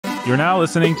You're now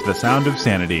listening to the sound of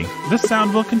sanity. This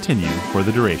sound will continue for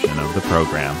the duration of the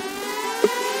program.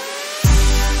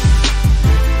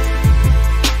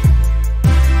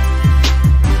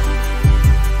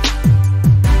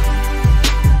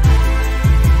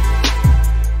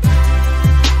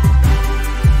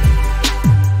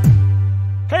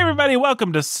 Hey everybody,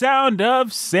 welcome to Sound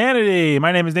of Sanity.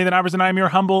 My name is Nathan Albers and I'm your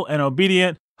humble and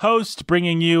obedient host,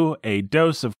 bringing you a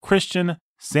dose of Christian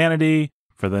sanity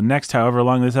for the next however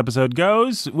long this episode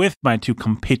goes, with my two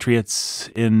compatriots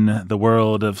in the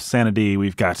world of sanity.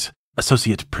 We've got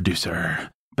associate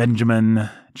producer Benjamin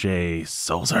J.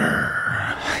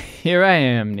 Sulzer. Here I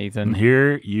am, Nathan. And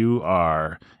here you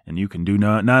are, and you can do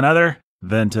none other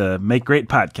than to make great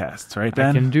podcasts, right,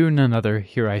 Ben? I can do none other.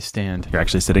 Here I stand. You're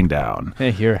actually sitting down.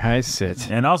 Here I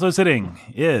sit. And also sitting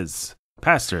is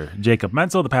Pastor Jacob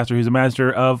Menzel, the pastor who's a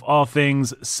master of all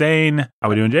things sane. How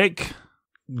we doing, Jake?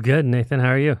 Good, Nathan. How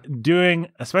are you? Doing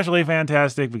especially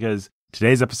fantastic because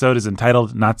today's episode is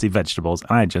entitled Nazi Vegetables,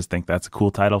 and I just think that's a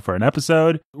cool title for an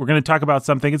episode. We're going to talk about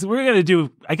something. We're going to do,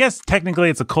 I guess technically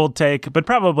it's a cold take, but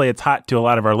probably it's hot to a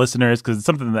lot of our listeners because it's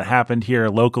something that happened here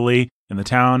locally in the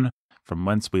town from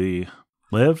whence we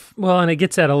live. Well, and it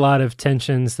gets at a lot of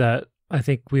tensions that I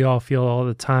think we all feel all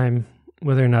the time,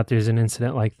 whether or not there's an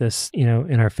incident like this,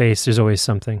 in our face, there's always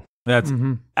something. That's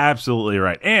absolutely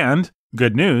right. And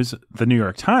good news, the New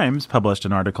York Times published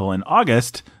an article in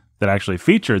August that actually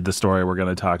featured the story we're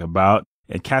going to talk about,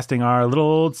 and casting our little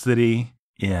old city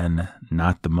in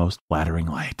not the most flattering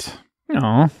light.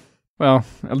 Aw. Well,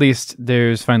 at least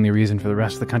there's finally a reason for the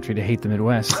rest of the country to hate the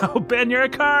Midwest. Oh, Ben, you're a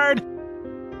card!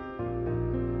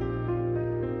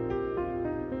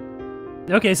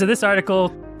 Okay, so this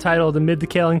article, titled Amid the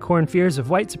Kale and Corn Fears of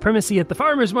White Supremacy at the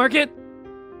Farmers Market,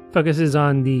 focuses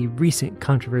on the recent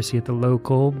controversy at the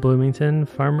local Bloomington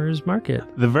Farmers Market.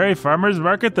 The very farmers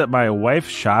market that my wife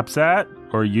shops at,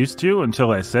 or used to,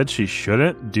 until I said she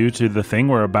shouldn't, due to the thing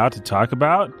we're about to talk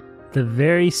about? The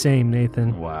very same,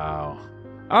 Nathan. Wow.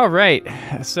 All right.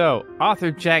 So,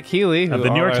 author Jack Healy, who of the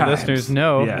New York all our Times listeners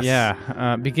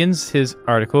know, begins his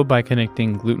article by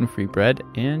connecting gluten-free bread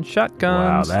and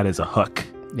shotguns. Wow, that is a hook.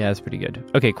 Yeah, that's pretty good.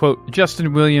 Okay, quote,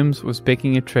 Justin Williams was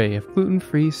baking a tray of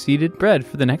gluten-free seeded bread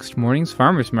for the next morning's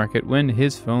farmer's market when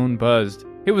his phone buzzed.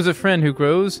 It was a friend who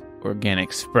grows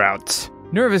organic sprouts,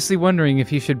 nervously wondering if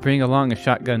he should bring along a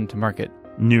shotgun to market.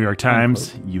 New York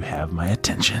Times, you have my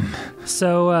attention.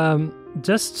 So,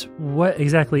 just what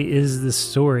exactly is the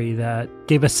story that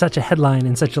gave us such a headline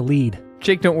and such a lead?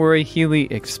 Jake, don't worry. Healy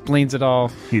explains it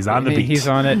all. He's on the beat. He's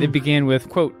on it. It began with,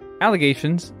 quote,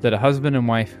 allegations that a husband and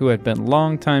wife who had been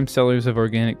longtime sellers of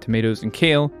organic tomatoes and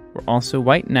kale were also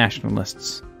white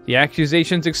nationalists. The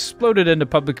accusations exploded into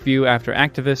public view after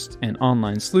activists and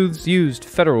online sleuths used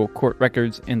federal court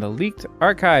records and the leaked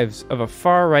archives of a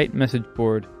far-right message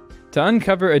board to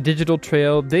uncover a digital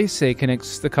trail they say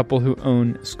connects the couple who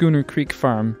own Schooner Creek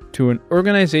Farm to an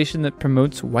organization that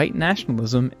promotes white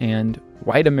nationalism and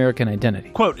white American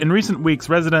identity. Quote, in recent weeks,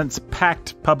 residents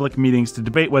packed public meetings to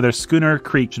debate whether Schooner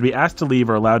Creek should be asked to leave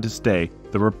or allowed to stay.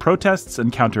 There were protests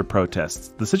and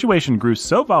counter-protests. The situation grew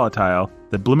so volatile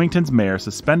that Bloomington's mayor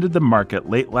suspended the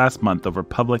market late last month over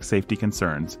public safety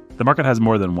concerns. The market has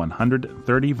more than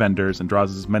 130 vendors and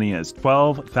draws as many as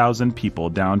 12,000 people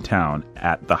downtown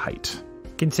at the height.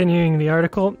 Continuing the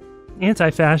article,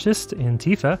 anti-fascist,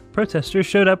 Antifa, protesters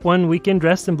showed up one weekend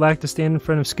dressed in black to stand in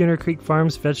front of Schooner Creek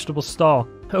Farm's vegetable stall.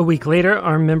 A week later,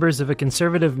 armed members of a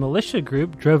conservative militia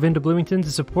group drove into Bloomington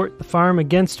to support the farm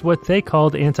against what they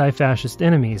called anti-fascist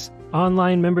enemies.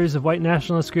 Online members of white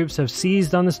nationalist groups have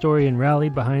seized on the story and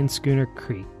rallied behind Schooner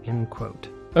Creek, end quote.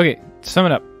 Okay, to sum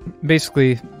it up.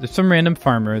 Basically, there's some random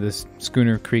farmer, this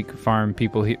Schooner Creek Farm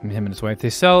people, him and his wife, they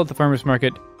sell at the farmer's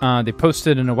market. They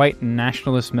posted in a white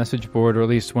nationalist message board, or at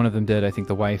least one of them did, I think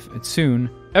the wife. And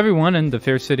soon, everyone in the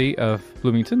fair city of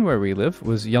Bloomington, where we live,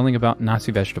 was yelling about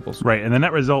Nazi vegetables. Right, and the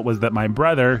net result was that my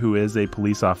brother, who is a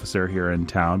police officer here in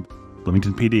town,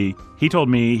 Bloomington PD, he told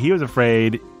me he was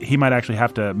afraid he might actually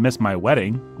have to miss my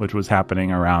wedding, which was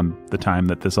happening around the time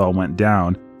that this all went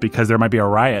down, because there might be a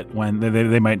riot when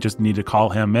they might just need to call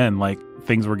him in, like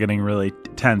things were getting really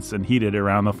tense and heated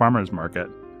around the farmer's market.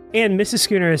 And Mrs.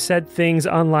 Schooner has said things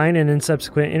online and in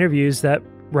subsequent interviews that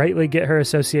rightly get her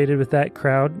associated with that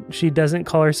crowd. She doesn't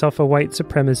call herself a white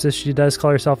supremacist. She does call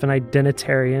herself an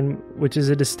identitarian, which is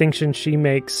a distinction she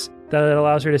makes that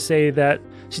allows her to say that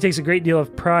she takes a great deal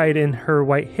of pride in her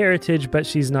white heritage, but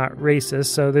she's not racist.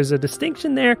 So there's a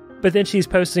distinction there. But then she's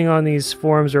posting on these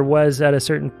forums, or was at a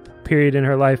certain period in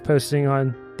her life posting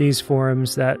on these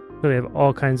forums that really have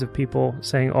all kinds of people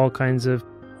saying all kinds of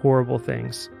horrible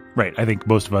things. Right. I think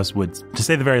most of us would, to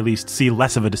say the very least, see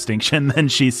less of a distinction than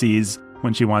she sees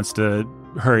when she wants to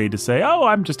hurry to say, oh,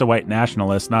 I'm just a white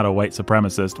nationalist, not a white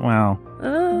supremacist. Well,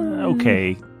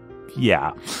 okay.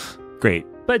 Yeah. Great.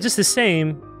 But just the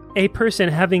same, a person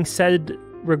having said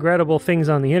regrettable things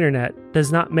on the internet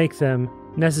does not make them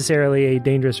necessarily a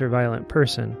dangerous or violent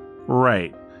person.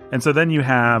 Right. And so then you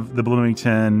have the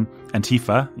Bloomington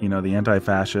Antifa, the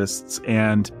anti-fascists,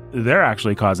 and they're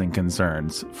actually causing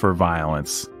concerns for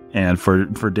violence and for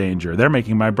danger. They're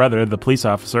making my brother, the police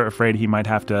officer, afraid he might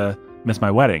have to miss my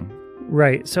wedding.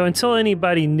 Right. So until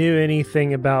anybody knew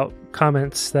anything about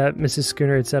comments that Mrs.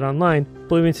 Schooner had said online,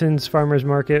 Bloomington's farmers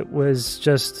market was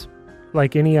just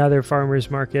like any other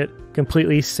farmers market,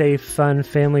 completely safe, fun,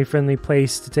 family-friendly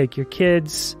place to take your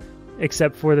kids,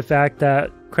 except for the fact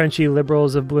that crunchy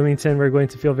liberals of Bloomington were going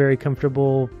to feel very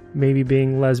comfortable maybe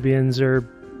being lesbians or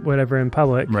whatever in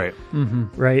public. Right. Mm-hmm.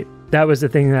 Right. That was the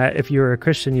thing that if you were a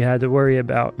Christian, you had to worry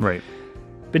about. Right.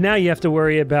 But now you have to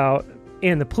worry about,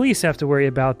 and the police have to worry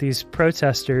about these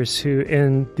protesters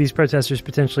these protesters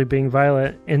potentially being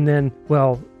violent. And then,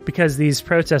 well, because these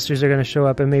protesters are going to show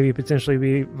up and maybe potentially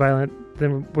be violent,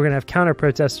 then we're going to have counter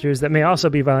protesters that may also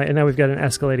be violent. And now we've got an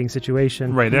escalating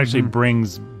situation. Right. It actually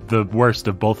brings the worst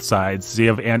of both sides. So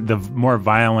you have the more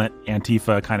violent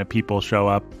Antifa kind of people show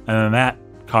up, and then that,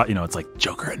 it's like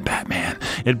Joker and Batman.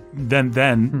 Then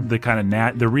the kind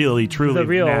of the really truly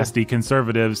nasty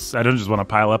conservatives. I don't just want to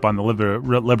pile up on the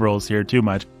liberals here too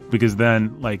much, because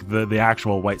then like the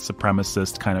actual white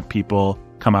supremacist kind of people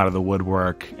come out of the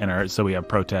woodwork, so we have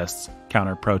protests,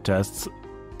 counter protests.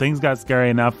 Things got scary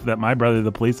enough that my brother,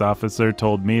 the police officer,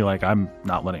 told me, like, I'm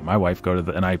not letting my wife go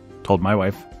to and I told my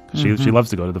wife, she loves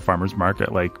to go to the farmer's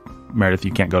market. Like, Meredith,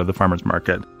 you can't go to the farmer's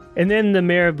market. And then the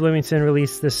mayor of Bloomington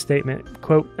released this statement,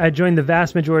 quote, I join the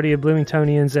vast majority of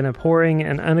Bloomingtonians in abhorring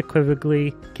and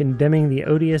unequivocally condemning the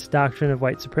odious doctrine of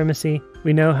white supremacy.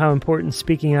 We know how important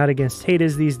speaking out against hate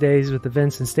is these days, with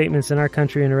events and statements in our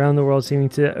country and around the world seeming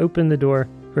to open the door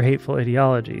for hateful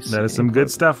ideologies. That is some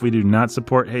good stuff. We do not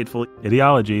support hateful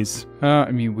ideologies.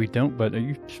 We don't, but are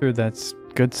you sure that's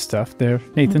good stuff there,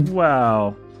 Nathan?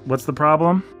 Well, what's the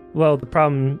problem? Well, the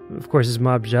problem, of course, is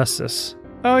mob justice.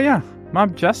 Oh, yeah.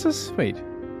 Mob justice? Wait.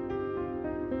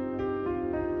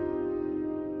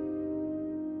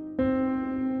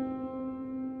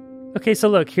 Okay, so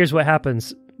look, here's what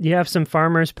happens. You have some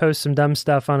farmers post some dumb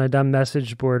stuff on a dumb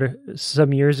message board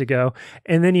some years ago,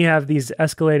 and then you have these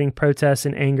escalating protests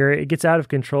and anger. It gets out of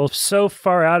control, so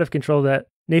far out of control that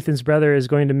Nathan's brother is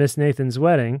going to miss Nathan's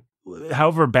wedding.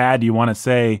 However bad you want to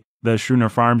say the Schooner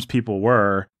Farms people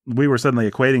were, we were suddenly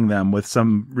equating them with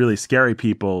some really scary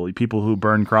people who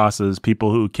burn crosses,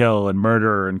 people who kill and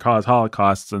murder and cause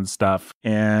holocausts and stuff.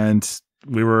 And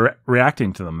we were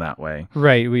reacting to them that way.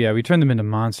 Right. We turned them into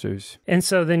monsters. And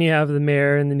so then you have the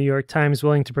mayor and the New York Times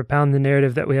willing to propound the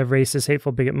narrative that we have racist,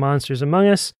 hateful, bigot monsters among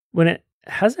us, when it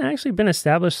hasn't actually been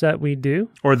established that we do.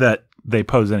 Or that they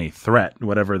pose any threat,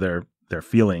 whatever their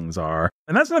feelings are.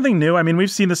 And that's nothing new. I mean, we've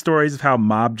seen the stories of how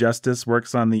mob justice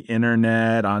works on the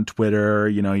internet, on Twitter.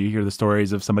 You hear the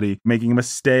stories of somebody making a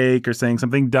mistake or saying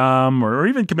something dumb or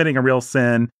even committing a real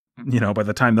sin. By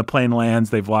the time the plane lands,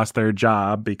 they've lost their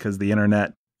job because the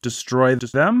internet destroyed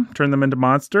them, turned them into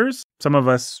monsters. Some of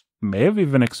us may have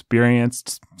even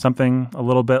experienced something a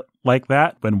little bit like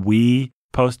that when we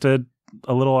posted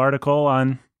a little article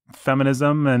on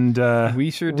feminism and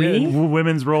we sure did.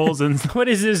 Women's roles and what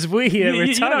is this we that we're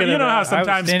talking about? You know how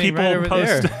sometimes people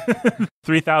post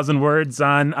 3,000 words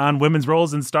on women's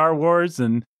roles in Star Wars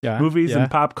and movies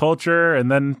and pop culture, and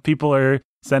then people are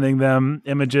sending them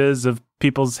images of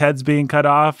people's heads being cut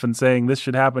off and saying this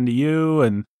should happen to you.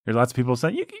 And there's lots of people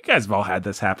saying, you guys have all had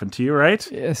this happen to you, right?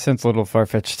 Yeah, it sounds a little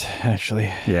far-fetched,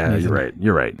 actually. Yeah,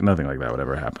 you're right. Nothing like that would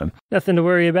ever happen. Nothing to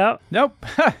worry about. Nope.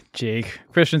 Jake,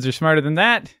 Christians are smarter than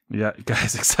that. Yeah,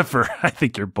 guys, except for I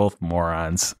think you're both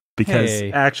morons. Because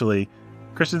actually,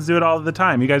 Christians do it all the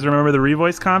time. You guys remember the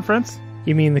Revoice conference?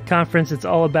 You mean the conference it's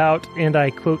all about, and I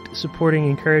quote, supporting,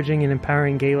 encouraging, and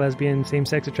empowering gay, lesbian,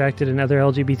 same-sex attracted, and other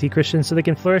LGBT Christians so they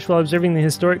can flourish while observing the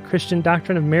historic Christian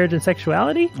doctrine of marriage and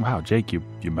sexuality? Wow, Jake, you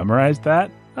memorized that?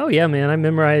 Oh, yeah, man. I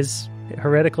memorize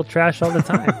heretical trash all the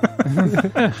time.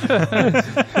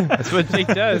 That's what Jake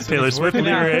does. Taylor Swift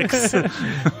lyrics.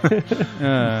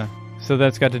 So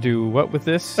that's got to do what with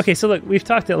this? Okay, so look, we've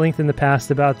talked at length in the past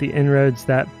about the inroads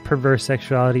that perverse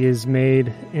sexuality is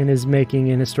made and is making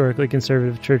in historically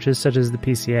conservative churches such as the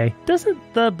PCA. Doesn't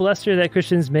the bluster that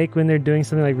Christians make when they're doing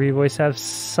something like Revoice have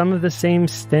some of the same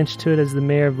stench to it as the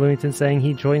mayor of Bloomington saying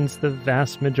he joins the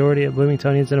vast majority of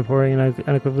Bloomingtonians in abhorring and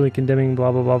unequivocally condemning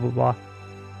blah, blah, blah, blah, blah?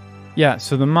 Yeah,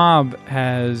 so the mob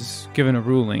has given a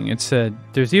ruling. It said,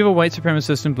 there's evil white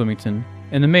supremacists in Bloomington,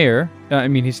 and the mayor,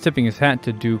 he's tipping his hat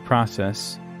to due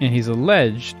process, and he's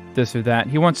alleged this or that.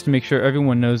 He wants to make sure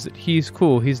everyone knows that he's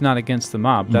cool. He's not against the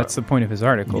mob. That's the point of his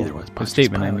article. Neither was Pontius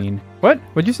statement, Pilate. What?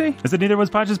 What'd you say? I said neither was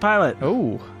Pontius Pilate.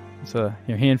 Oh, so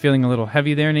your hand feeling a little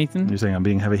heavy there, Nathan? You're saying I'm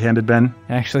being heavy-handed, Ben?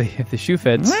 Actually, if the shoe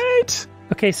fits. Right.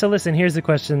 Okay, so listen, here's the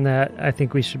question that I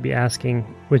think we should be asking,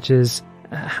 which is,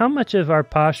 how much of our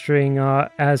posturing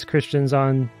as Christians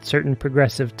on certain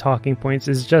progressive talking points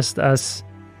is just us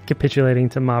capitulating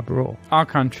to mob rule? Au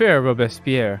contraire,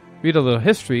 Robespierre. Read a little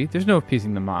history. There's no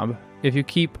appeasing the mob. If you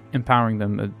keep empowering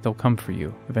them, they'll come for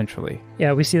you eventually.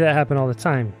 Yeah, we see that happen all the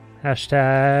time.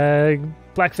 Hashtag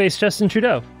blackface Justin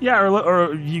Trudeau. Yeah,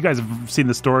 or you guys have seen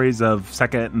the stories of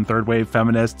second and third wave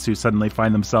feminists who suddenly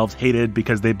find themselves hated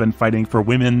because they've been fighting for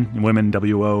women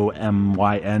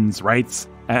WOMYN's rights.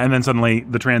 And then suddenly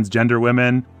the transgender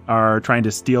women are trying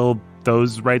to steal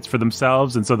those rights for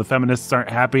themselves. And so the feminists aren't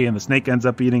happy and the snake ends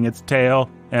up eating its tail.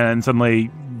 And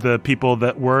suddenly the people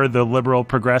that were the liberal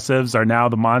progressives are now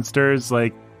the monsters.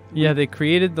 Yeah, they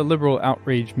created the liberal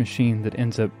outrage machine that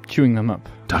ends up chewing them up.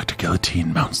 Dr.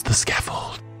 Guillotine mounts the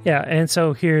scaffold. Yeah, and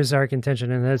so here's our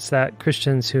contention, and it's that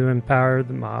Christians who empower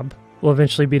the mob will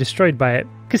eventually be destroyed by it.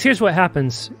 Because here's what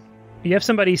happens. You have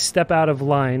somebody step out of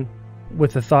line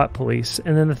with the thought police,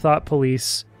 and then the thought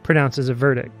police pronounces a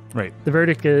verdict. Right. The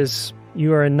verdict is,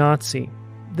 you are a Nazi.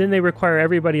 Then they require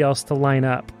everybody else to line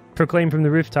up, proclaim from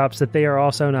the rooftops that they are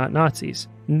also not Nazis.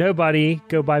 Nobody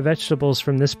go buy vegetables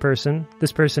from this person.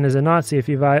 This person is a Nazi. If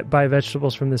you buy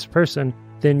vegetables from this person,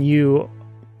 then you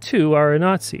too are a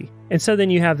Nazi. And so then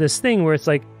you have this thing where it's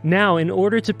like, now in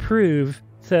order to prove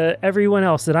to everyone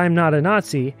else that I'm not a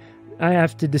Nazi, I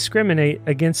have to discriminate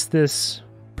against this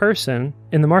person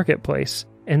in the marketplace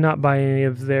and not buy any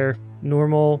of their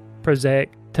normal,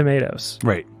 prosaic tomatoes.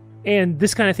 Right. And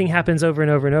this kind of thing happens over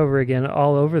and over and over again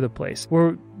all over the place,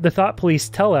 where the thought police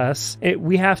tell us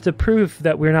we have to prove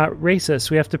that we're not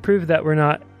racist. We have to prove that we're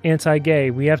not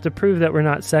anti-gay. We have to prove that we're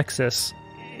not sexist.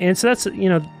 And so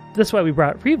that's why we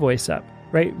brought Revoice up,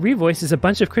 right? Revoice is a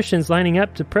bunch of Christians lining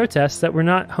up to protest that we're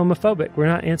not homophobic. We're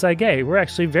not anti-gay. We're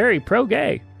actually very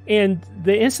pro-gay. And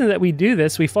the instant that we do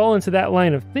this, we fall into that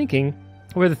line of thinking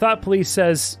where the thought police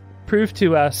says, prove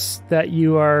to us that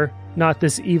you are not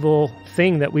this evil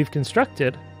thing that we've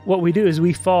constructed. What we do is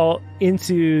we fall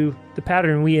into the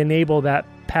pattern. We enable that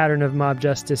pattern of mob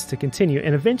justice to continue.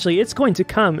 And eventually it's going to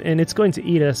come and it's going to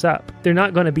eat us up. They're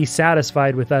not going to be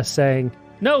satisfied with us saying,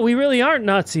 no, we really aren't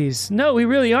Nazis. No, we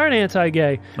really aren't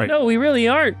anti-gay. Right. No, we really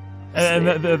aren't. And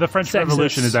the French sexist.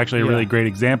 Revolution is actually a really great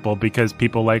example because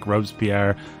people like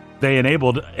Robespierre, they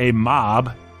enabled a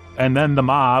mob, and then the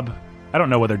mob, I don't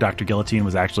know whether Dr. Guillotine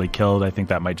was actually killed. I think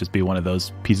that might just be one of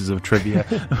those pieces of trivia.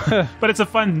 But it's a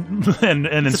fun and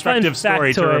instructive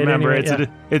story to remember. Anyway,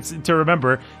 It's to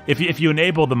remember, if you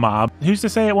enable the mob, who's to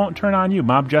say it won't turn on you?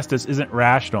 Mob justice isn't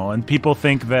rational, and people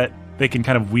think that they can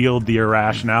kind of wield the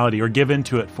irrationality or give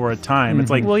into it for a time. It's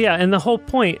like, well, yeah, and the whole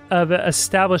point of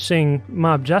establishing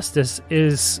mob justice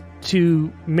is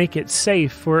to make it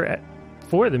safe for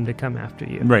them to come after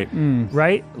you. right.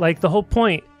 Right? Like the whole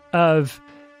point of,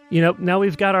 now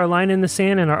we've got our line in the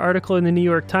sand in our article in the New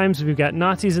York Times. We've got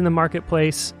Nazis in the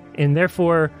marketplace, and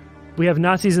therefore we have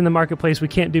Nazis in the marketplace. We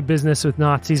can't do business with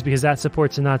Nazis because that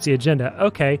supports a Nazi agenda.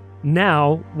 Okay,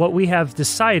 now what we have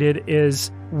decided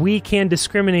is we can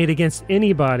discriminate against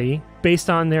anybody based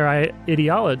on their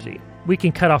ideology. We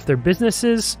can cut off their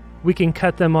businesses. We can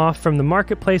cut them off from the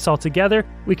marketplace altogether.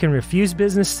 We can refuse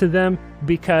business to them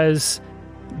because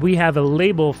we have a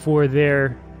label for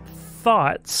their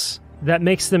thoughts that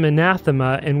makes them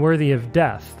anathema and worthy of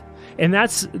death. And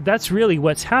that's really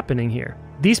what's happening here.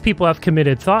 These people have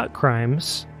committed thought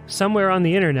crimes. Somewhere on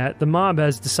the internet, the mob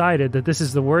has decided that this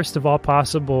is the worst of all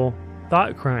possible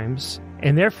thought crimes,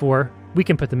 and therefore we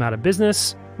can put them out of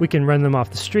business, we can run them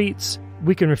off the streets,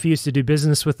 we can refuse to do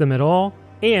business with them at all.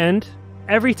 And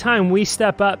every time we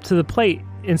step up to the plate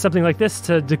in something like this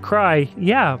to decry,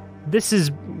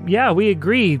 we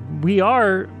agree,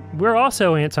 we're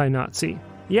also anti-Nazi.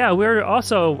 Yeah, we're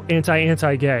also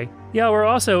anti-gay. Yeah, we're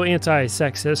also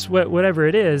anti-sexist. Whatever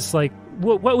it is, like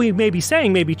what we may be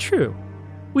saying may be true.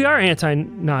 We are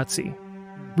anti-Nazi,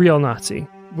 real Nazi.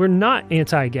 We're not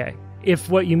anti-gay. If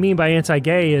what you mean by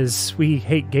anti-gay is we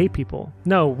hate gay people,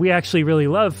 no, we actually really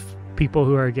love people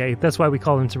who are gay. That's why we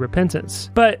call them to repentance.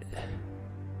 But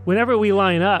whenever we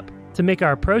line up to make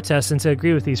our protests and to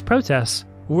agree with these protests,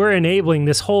 we're enabling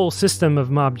this whole system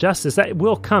of mob justice that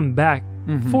will come back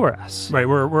for us. Right.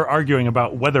 We're arguing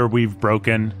about whether we've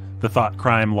broken the thought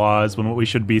crime laws when what we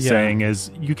should be saying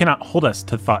is you cannot hold us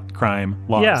to thought crime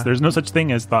laws. Yeah. There's no such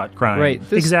thing as thought crime. Right.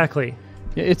 Exactly.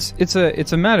 It's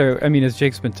a matter. I mean, as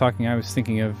Jake's been talking, I was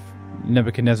thinking of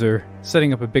Nebuchadnezzar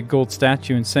setting up a big gold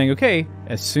statue and saying, okay,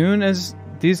 as soon as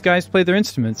these guys play their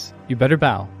instruments, you better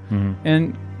bow. Mm-hmm.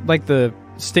 And like the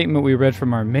statement we read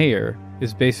from our mayor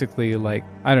is basically like,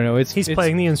 I don't know, he's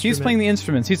playing the instrument. He's playing the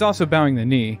instruments. He's also bowing the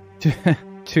knee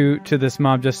to this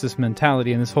mob justice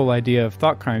mentality and this whole idea of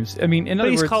thought crimes. I mean, in other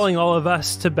words, he's calling all of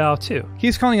us to bow too.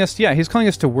 He's calling us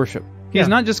to worship. He's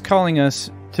not just calling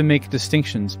us to make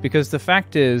distinctions, because the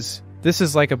fact is, this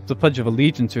is like the Pledge of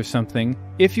Allegiance or something.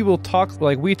 If you will talk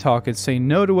like we talk and say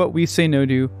no to what we say no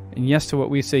to and yes to what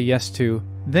we say yes to,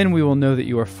 then we will know that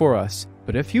you are for us.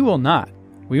 But if you will not,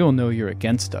 we will know you're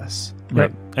against us.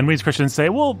 Right. And we as Christians say,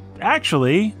 well,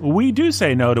 actually, we do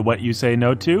say no to what you say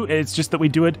no to. It's just that we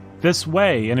do it this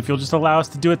way. And if you'll just allow us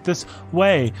to do it this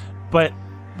way. But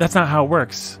that's not how it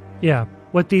works. Yeah.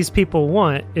 What these people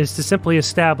want is to simply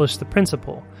establish the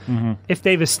principle. Mm-hmm. If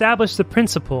they've established the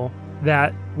principle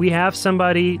that we have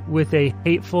somebody with a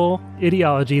hateful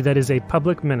ideology that is a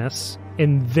public menace,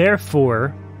 and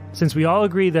therefore, since we all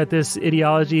agree that this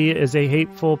ideology is a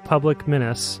hateful public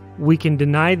menace, we can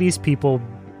deny these people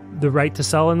the right to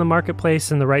sell in the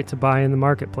marketplace and the right to buy in the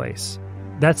marketplace.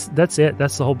 That's it.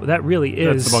 That's the whole. That really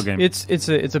is. That's the ballgame. It's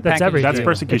a That's package everything. That's deal.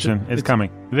 persecution. It's coming.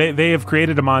 They have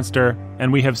created a monster,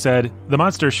 and we have said the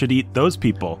monster should eat those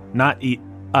people, not eat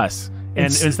us. And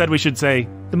instead, we should say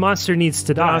the monster needs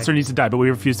to die. the monster needs to die. But we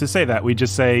refuse to say that. We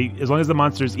just say, as long as the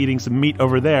monster's eating some meat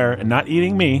over there and not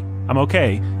eating me, I'm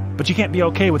okay. But you can't be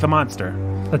okay with a monster.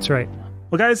 That's right.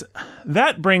 Well, guys,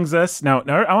 that brings us now.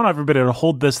 I want everybody to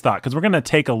hold this thought because we're going to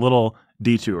take a little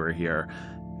detour here.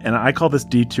 And I call this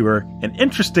detour an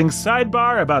interesting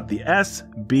sidebar about the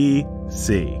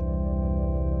SBC.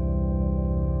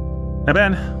 Now,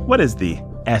 Ben, what is the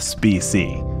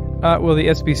SBC? Well, the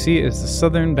SBC is the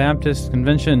Southern Baptist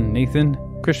Convention, Nathan,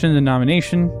 Christian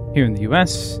denomination here in the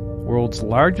U.S., world's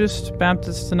largest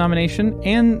Baptist denomination,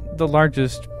 and the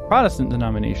largest Protestant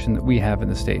denomination that we have in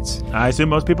the States. I assume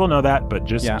most people know that, but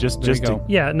just to...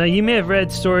 Yeah, now you may have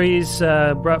read stories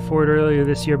brought forward earlier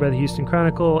this year by the Houston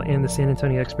Chronicle and the San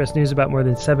Antonio Express News about more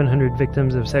than 700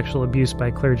 victims of sexual abuse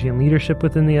by clergy and leadership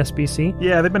within the SBC.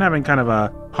 Yeah, they've been having kind of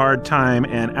a hard time,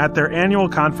 and at their annual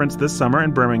conference this summer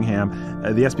in Birmingham,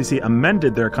 the SBC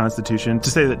amended their constitution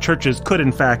to say that churches could,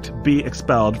 in fact, be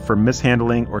expelled for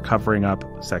mishandling or covering up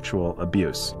sexual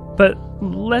abuse. But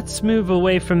let's move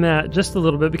away from that just a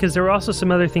little bit, because there were also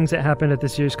some other things that happened at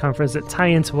this year's conference that tie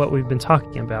into what we've been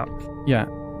talking about. Yeah.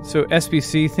 So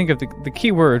SBC, think of the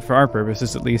key word for our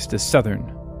purposes at least is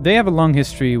Southern. They have a long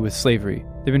history with slavery.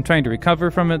 They've been trying to recover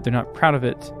from it. They're not proud of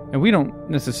it. And we don't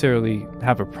necessarily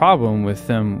have a problem with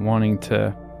them wanting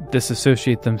to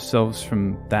disassociate themselves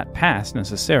from that past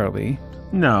necessarily.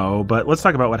 No, but let's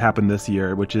talk about what happened this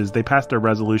year, which is they passed a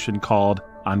resolution called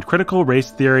On Critical Race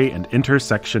Theory and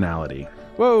Intersectionality.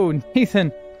 Whoa,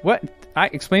 Nathan, what?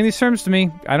 Explain these terms to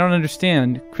me. I don't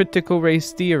understand. Critical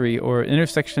race theory or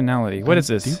intersectionality. What is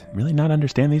this? Do you really not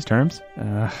understand these terms?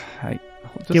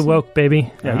 Get woke,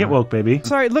 baby. Yeah, get woke, baby.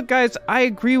 Sorry, look, guys, I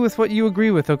agree with what you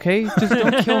agree with, okay? Just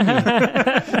don't kill me.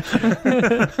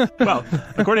 Well,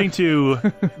 according to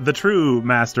the true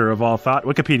master of all thought,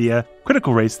 Wikipedia,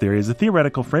 critical race theory is a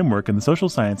theoretical framework in the social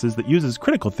sciences that uses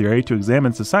critical theory to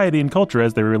examine society and culture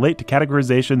as they relate to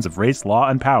categorizations of race, law,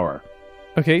 and power.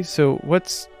 Okay, so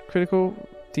what's critical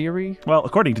theory? Well,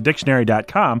 according to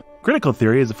dictionary.com, critical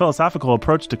theory is a philosophical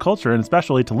approach to culture and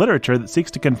especially to literature that seeks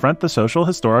to confront the social,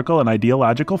 historical, and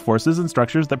ideological forces and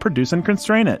structures that produce and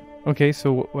constrain it. Okay,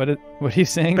 so what are you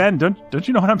saying? Ben, don't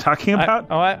you know what I'm talking about?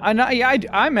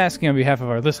 I'm asking on behalf of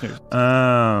our listeners.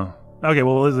 Oh. Okay,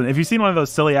 well, listen, if you've seen one of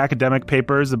those silly academic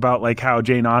papers about like how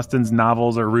Jane Austen's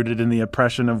novels are rooted in the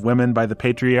oppression of women by the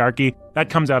patriarchy, that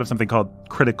comes out of something called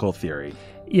critical theory.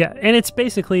 Yeah, and it's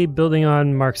basically building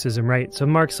on Marxism, right? So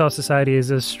Marx saw society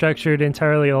as structured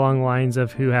entirely along lines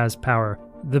of who has power.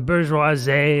 The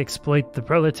bourgeoisie exploit the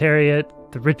proletariat,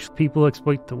 the rich people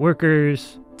exploit the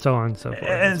workers, so on and so forth.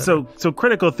 And so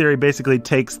critical theory basically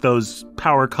takes those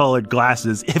power-colored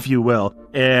glasses, if you will,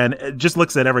 and it just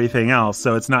looks at everything else.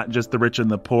 So it's not just the rich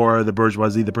and the poor, the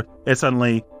bourgeoisie, it's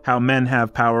suddenly how men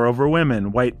have power over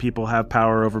women, white people have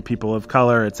power over people of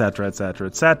color, etc., etc.,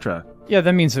 etc. Yeah,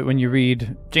 that means that when you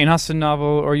read Jane Austen novel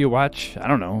or you watch, I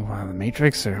don't know, The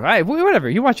Matrix or whatever,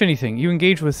 you watch anything, you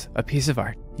engage with a piece of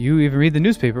art. You even read the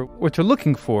newspaper. What you're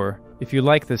looking for, if you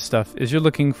like this stuff, is you're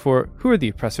looking for who are the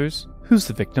oppressors, who's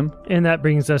the victim. And that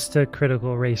brings us to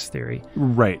critical race theory.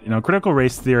 Right. Critical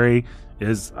race theory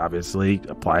is obviously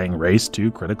applying race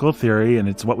to critical theory, and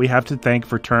it's what we have to thank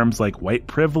for terms like white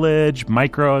privilege,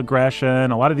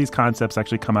 microaggression. A lot of these concepts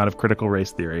actually come out of critical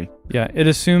race theory. Yeah, it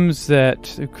assumes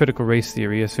that critical race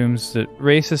theory assumes that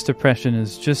racist oppression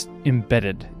is just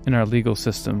embedded in our legal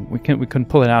system. We couldn't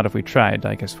pull it out if we tried.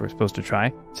 I guess we're supposed to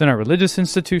try. It's in our religious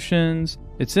institutions.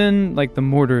 It's in like the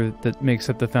mortar that makes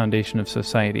up the foundation of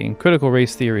society. And critical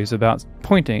race theory is about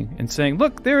pointing and saying,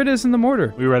 look, there it is in the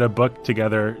mortar. We read a book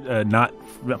together, not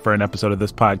for an episode of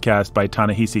this podcast, by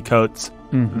Ta-Nehisi Coates,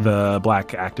 the black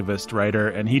activist writer,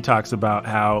 and he talks about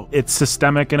how it's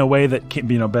systemic in a way that,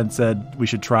 Ben said we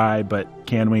should try, but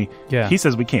can we? Yeah. He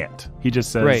says we can't. He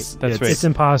just says It's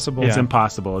impossible. It's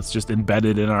impossible. It's just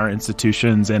embedded in our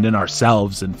institutions and in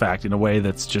ourselves, in fact, in a way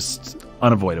that's just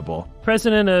unavoidable.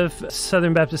 President of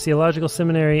Southern Baptist Theological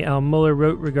Seminary, Al Mohler,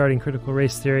 wrote regarding critical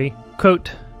race theory,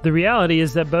 quote, "The reality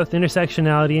is that both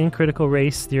intersectionality and critical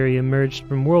race theory emerged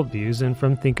from worldviews and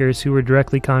from thinkers who were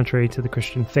directly contrary to the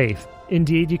Christian faith.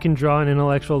 Indeed, you can draw an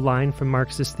intellectual line from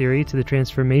Marxist theory to the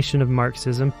transformation of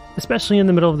Marxism, especially in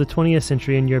the middle of the 20th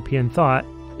century in European thought,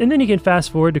 and then you can fast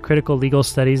forward to critical legal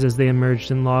studies as they emerged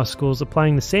in law schools,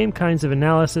 applying the same kinds of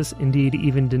analysis, indeed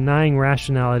even denying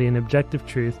rationality and objective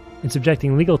truth, and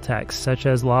subjecting legal texts, such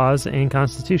as laws and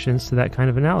constitutions, to that kind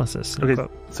of analysis." Okay,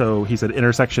 so he said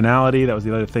intersectionality. That was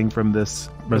the other thing from this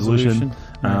resolution.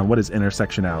 Yeah. What is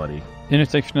intersectionality?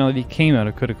 Intersectionality came out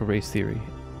of critical race theory.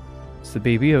 It's the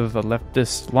baby of a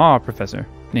leftist law professor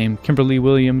named Kimberly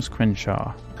Williams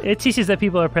Crenshaw. It teaches that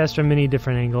people are oppressed from many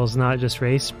different angles, not just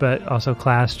race, but also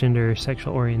class, gender,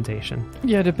 sexual orientation.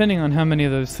 Yeah, depending on how many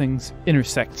of those things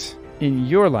intersect in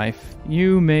your life,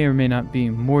 you may or may not be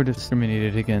more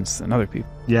discriminated against than other people.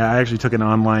 Yeah, I actually took an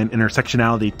online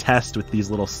intersectionality test with these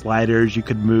little sliders you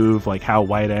could move, like how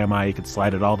white am I? You could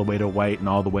slide it all the way to white and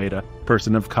all the way to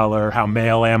person of color. How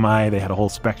male am I? They had a whole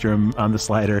spectrum on the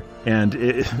slider. And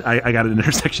I got an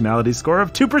intersectionality score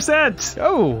of 2%.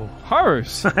 Oh,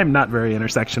 horrors. I'm not very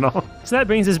intersectional. So that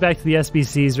brings us back to the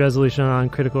SBC's resolution on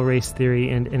critical race theory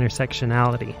and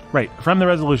intersectionality. Right, from the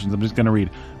resolutions, I'm just going to read.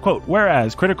 Quote,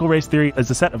 "Whereas critical race theory is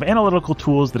a set of analytical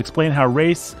tools that explain how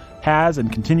race has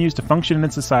and continues to function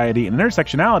in society, and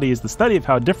intersectionality is the study of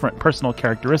how different personal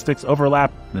characteristics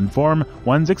overlap and inform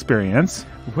one's experience.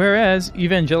 Whereas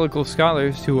evangelical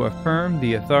scholars who affirm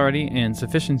the authority and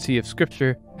sufficiency of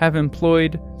Scripture have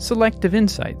employed selective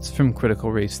insights from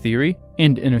critical race theory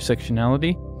and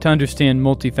intersectionality to understand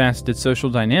multifaceted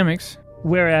social dynamics.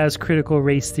 Whereas critical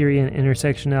race theory and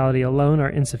intersectionality alone are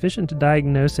insufficient to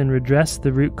diagnose and redress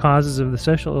the root causes of the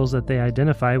social ills that they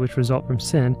identify, which result from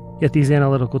sin, yet these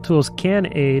analytical tools can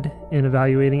aid in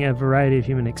evaluating a variety of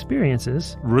human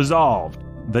experiences. Resolved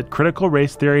that critical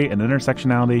race theory and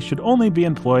intersectionality should only be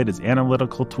employed as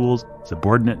analytical tools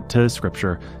subordinate to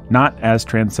Scripture, not as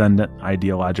transcendent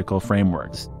ideological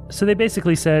frameworks." So they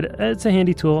basically said, it's a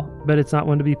handy tool, but it's not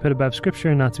one to be put above Scripture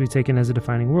and not to be taken as a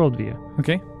defining worldview.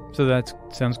 Okay, so that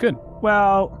sounds good.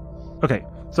 Well, okay.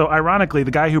 So ironically,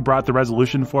 the guy who brought the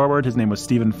resolution forward, his name was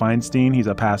Stephen Feinstein. He's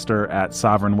a pastor at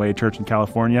Sovereign Way Church in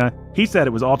California. He said it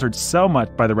was altered so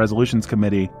much by the resolutions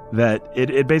committee that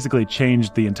it basically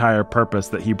changed the entire purpose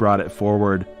that he brought it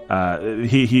forward.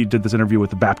 He did this interview with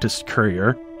the Baptist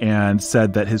Courier and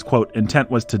said that his, quote, intent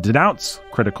was to denounce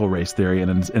critical race theory and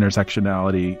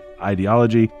intersectionality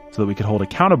ideology so that we could hold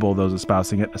accountable those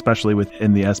espousing it, especially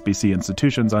within the SBC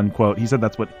institutions, unquote. He said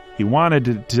that's what he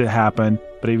wanted to happen,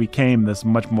 but it became this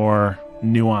much more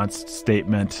nuanced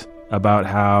statement about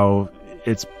how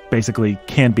it's basically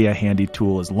can be a handy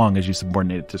tool as long as you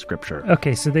subordinate it to Scripture.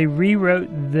 Okay, so they rewrote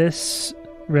this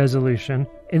resolution,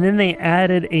 and then they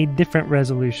added a different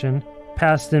resolution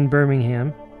passed in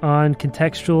Birmingham on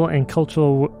contextual and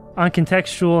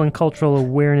cultural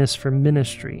awareness for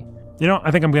ministry. You know,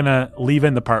 I think I'm going to leave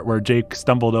in the part where Jake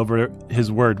stumbled over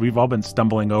his word. We've all been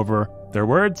stumbling over their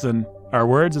words and our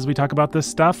words as we talk about this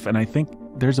stuff, and I think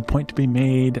there's a point to be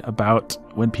made about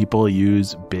when people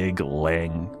use big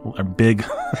language. Big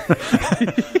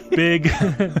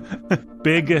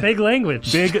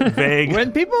language. Big, vague.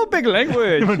 When people big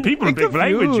language. When people big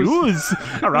language use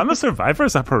around the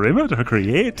survivors a perimeter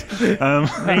create.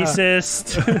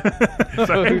 Racist.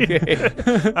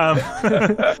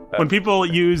 When people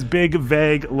use big,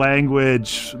 vague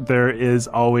language, there is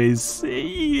always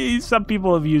some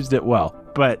people have used it well.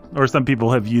 Or some people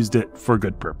have used it for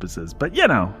good purposes. But,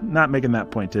 not making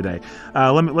that point today.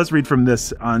 Let's read from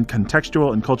this on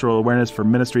contextual and cultural awareness for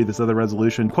ministry, this other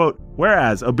resolution. Quote,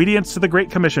 "Whereas obedience to the Great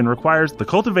Commission requires the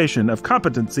cultivation of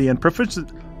competency and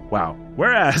proficiency." Wow.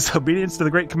 "Whereas obedience to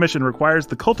the Great Commission requires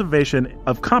the cultivation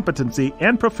of competency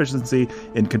and proficiency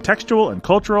in contextual and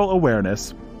cultural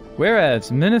awareness."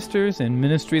 Whereas ministers and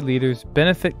ministry leaders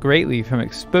benefit greatly from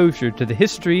exposure to the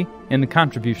history and the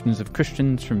contributions of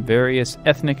Christians from various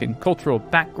ethnic and cultural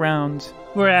backgrounds.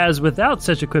 Whereas without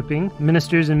such equipping,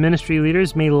 ministers and ministry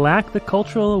leaders may lack the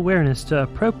cultural awareness to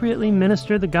appropriately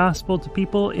minister the gospel to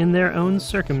people in their own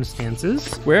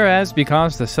circumstances. Whereas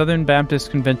because the Southern Baptist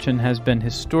Convention has been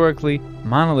historically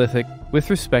monolithic with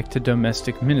respect to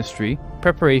domestic ministry,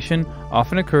 preparation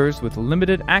often occurs with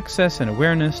limited access and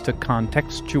awareness to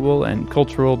contextual and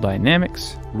cultural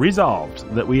dynamics.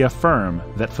 Resolved that we affirm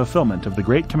that fulfillment of the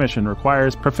Great Commission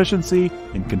requires proficiency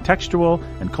in contextual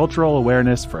and cultural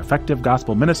awareness for effective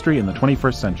gospel ministry in the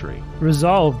 21st century.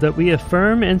 Resolved that we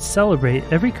affirm and celebrate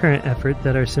every current effort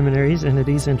that our seminaries,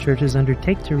 entities, and churches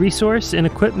undertake to resource and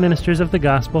equip ministers of the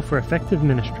gospel for effective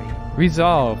ministry.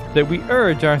 Resolved that we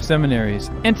urge our seminaries,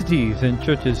 entities, and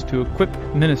churches to equip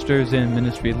ministers and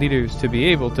ministry leaders to be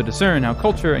able to discern how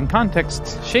culture and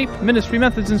contexts shape ministry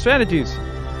methods and strategies.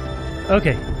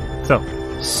 Okay, So,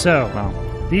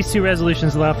 so these two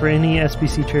resolutions allow for any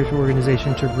SBC church or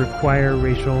organization to require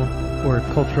racial or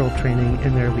cultural training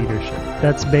in their leadership.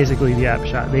 That's basically the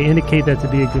upshot. They indicate that to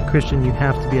be a good Christian, you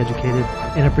have to be educated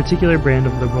in a particular brand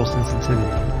of liberal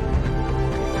sensitivity.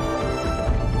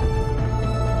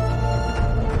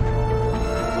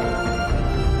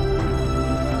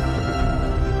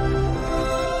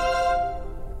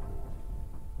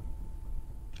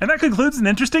 and that concludes an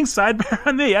interesting sidebar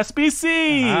on the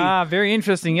SBC. Ah, very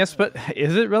interesting, yes, but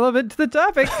is it relevant to the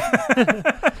topic?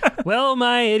 Well,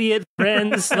 my idiot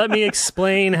friends, let me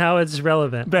explain how it's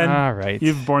relevant. Ben, All right.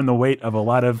 you've borne the weight of a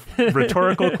lot of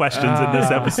rhetorical questions in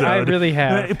this episode. I really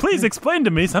have. Please explain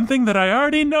to me something that I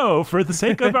already know for the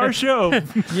sake of our show.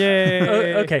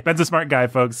 Yay. Okay. Ben's a smart guy,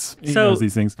 folks. He knows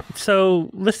these things. So,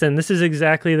 listen, this is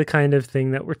exactly the kind of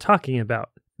thing that we're talking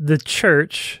about. The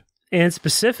church, and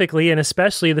specifically and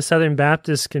especially the Southern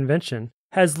Baptist Convention,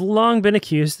 has long been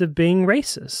accused of being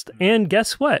racist. And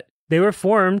guess what? They were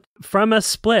formed from a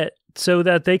split so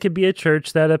that they could be a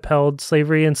church that upheld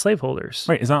slavery and slaveholders.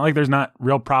 Right. It's not like there's not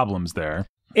real problems there.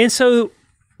 And so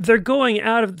they're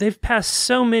they've passed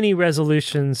so many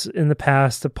resolutions in the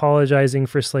past apologizing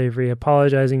for slavery,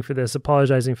 apologizing for this,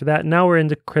 apologizing for that. Now we're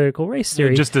into critical race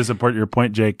theory. Just to support your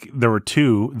point, Jake, there were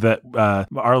two that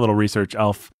our little research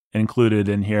elf included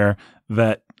in here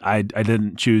that I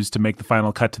didn't choose to make the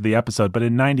final cut to the episode. But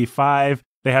in 95,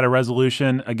 they had a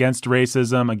resolution against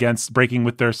racism, against breaking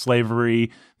with their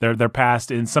slavery, their past.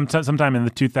 In sometime in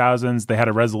the 2000s, they had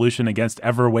a resolution against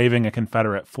ever waving a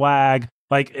Confederate flag.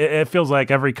 Like, it feels like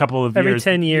every couple of years.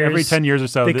 Every 10 years or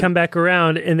so. They come back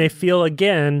around and they feel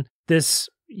again this,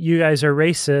 you guys are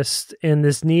racist, and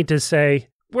this need to say,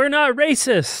 we're not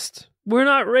racist. We're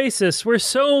not racist. We're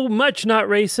so much not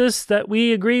racist that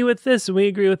we agree with this and we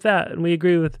agree with that and we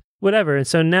agree with whatever. And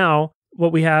so now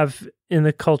what we have in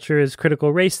the culture is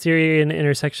critical race theory and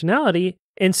intersectionality.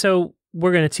 And so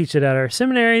we're going to teach it at our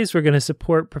seminaries. We're going to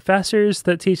support professors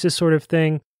that teach this sort of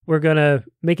thing. We're going to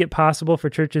make it possible for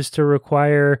churches to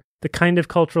require the kind of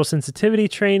cultural sensitivity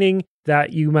training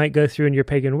that you might go through in your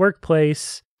pagan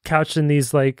workplace, couched in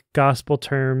these like gospel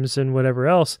terms and whatever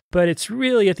else. But it's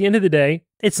really, at the end of the day,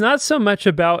 it's not so much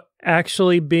about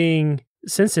actually being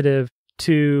sensitive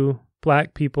to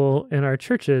Black people in our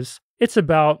churches. It's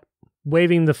about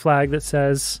waving the flag that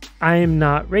says, I am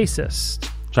not racist.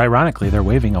 Which, ironically, they're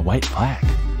waving a white flag.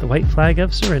 The white flag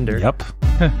of surrender. Yep.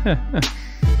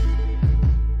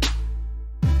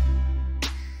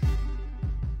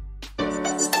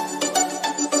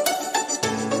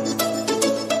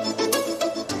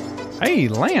 Hey,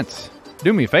 Lance,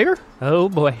 do me a favor. Oh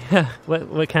boy,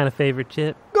 what kind of favor,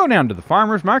 Chip? Go down to the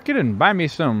farmer's market and buy me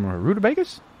some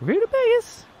rutabagas.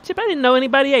 Rutabagas? Chip, I didn't know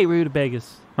anybody ate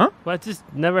rutabagas. Huh? Well, I just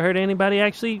never heard anybody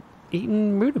actually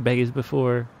eating rutabagas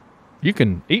before. You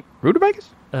can eat rutabagas?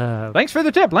 Thanks for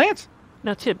the tip, Lance.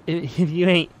 Now, Chip, if you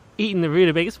ain't eating the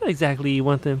rutabagas, what exactly you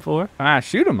want them for? I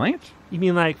shoot 'em, Lance. You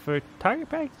mean like for target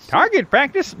practice? Target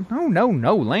practice?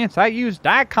 No, Lance. I use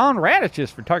daikon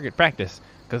radishes for target practice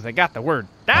because they got the word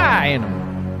dye in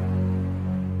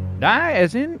them. Dye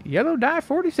as in yellow dye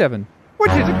 47,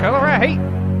 which is a color I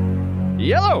hate.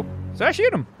 Yellow. So I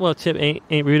shoot 'em. Well, Chip,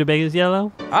 ain't rutabagas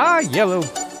yellow? Ah, yellow.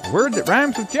 Word that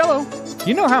rhymes with jello.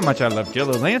 You know how much I love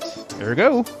jello, Lance. There we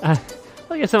go.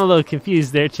 I guess I'm a little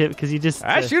confused there, Chip, because you just...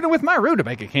 I shoot 'em with my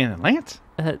rutabaga cannon, Lance.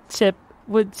 Chip,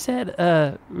 would said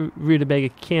rutabaga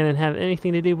cannon have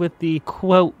anything to do with the,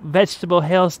 quote, vegetable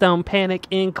hailstone panic,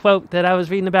 end quote, that I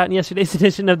was reading about in yesterday's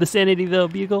edition of the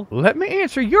Sanityville Bugle? Let me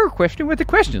answer your question with a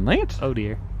question, Lance. Oh,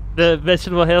 dear. The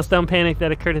vegetable hailstone panic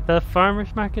that occurred at the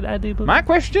farmer's market, I do believe. My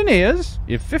question is,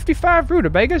 if 55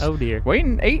 rutabagas oh dear.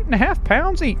 weighing 8.5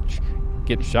 pounds each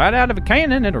gets shot out of a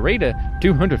cannon at a rate of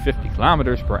 250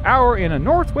 kilometers per hour in a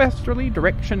northwesterly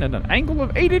direction at an angle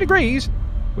of 80 degrees,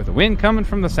 with a wind coming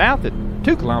from the south at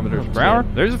 2 kilometers per hour.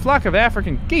 There's a flock of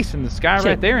African geese in the sky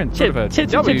right there in sort of a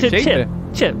W shape.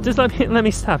 Chip, just let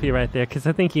me stop you right there, because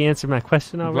I think you answered my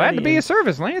question already. Glad to be of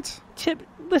service, Lance. Chip,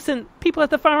 listen, people at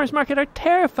the farmer's market are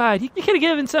terrified. You could have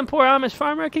given some poor Amish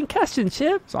farmer a concussion,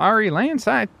 Chip. Sorry, Lance,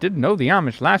 I didn't know the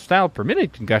Amish lifestyle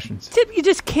permitted concussions. Chip, you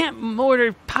just can't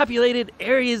mortar populated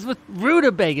areas with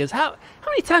rutabagas. How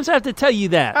many times do I have to tell you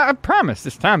that? I promise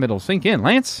this time it'll sink in,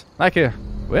 Lance. Like a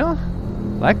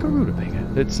rutabaga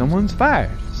that someone's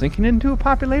fired, sinking into a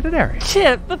populated area.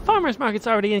 Chip, the farmer's market's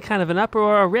already in kind of an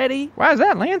uproar already. Why is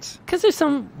that, Lance? Because there's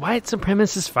some white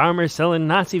supremacist farmers selling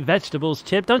Nazi vegetables,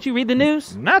 Chip. Don't you read the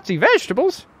news? Nazi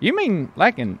vegetables? You mean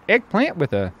like an eggplant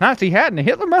with a Nazi hat and a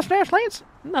Hitler mustache, Lance?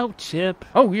 No, Chip.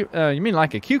 Oh, you mean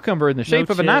like a cucumber in the shape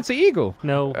of a Nazi eagle?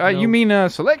 No. You mean a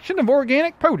selection of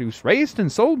organic produce raised and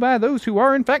sold by those who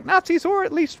are in fact Nazis or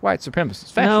at least white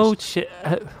supremacists, fascists? No,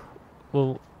 Chip.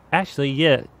 Well, actually,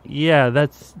 yeah,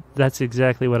 that's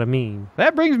exactly what I mean.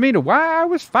 That brings me to why I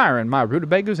was firing my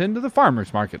rutabagas into the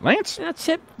farmer's market, Lance.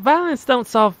 Chip, violence don't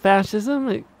solve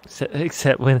fascism,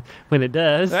 except when it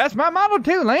does. That's my motto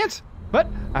too, Lance. But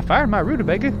I fired my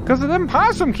rutabaga because of them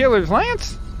possum killers,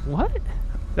 Lance. What?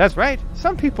 That's right.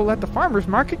 Some people at the farmer's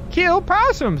market kill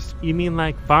possums. You mean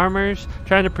like farmers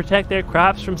trying to protect their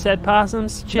crops from said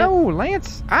possums, Chip? No,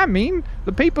 Lance. I mean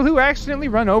the people who accidentally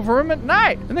run over them at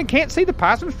night and then can't see the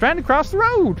possums trying to cross the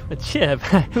road. Chip.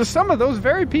 Some of those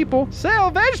very people sell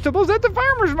vegetables at the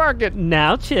farmer's market.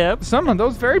 Now, Chip. Some of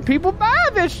those very people buy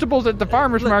vegetables at the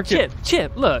farmer's market.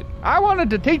 Chip, look. I wanted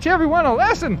to teach everyone a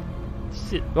lesson.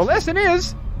 Chip. The lesson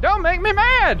is, don't make me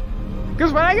mad.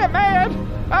 Because when I get mad,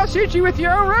 I'll shoot you with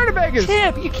your own rutabagas.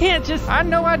 Chip, you can't just... I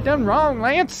know I done wrong,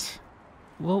 Lance.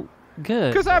 Well,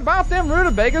 good. Because I bought them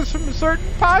rutabagas from a certain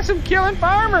possum-killing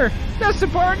farmer that's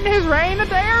supporting his reign of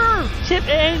terror. Chip,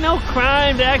 it ain't no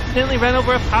crime to accidentally run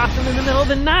over a possum in the middle of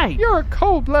the night. You're a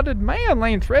cold-blooded man,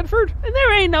 Lance Redford. And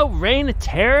there ain't no reign of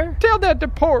terror. Tell that to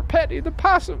poor Patty the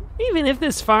possum. Even if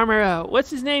this farmer, what's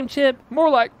his name, Chip? More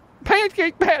like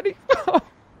Pancake Patty.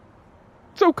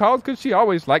 So called because she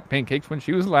always liked pancakes when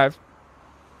she was alive.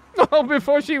 Oh,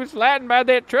 before she was flattened by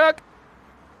that truck.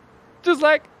 Just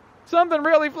like something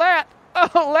really flat.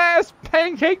 Oh, last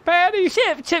Pancake Patty.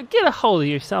 Chip, get a hold of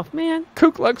yourself, man.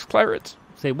 Ku Klux Clarence.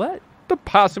 Say what? The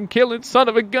possum-killing son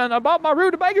of a gun I bought my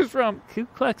rutabagas from. Ku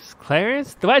Klux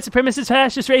Clarence? The white supremacist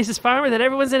fascist racist farmer that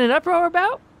everyone's in an uproar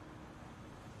about?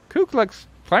 Ku Klux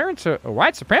Clarence, a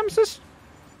white supremacist?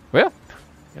 Well,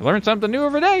 you learn something new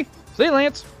every day. See you,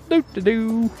 Lance.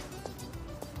 Do-do-do.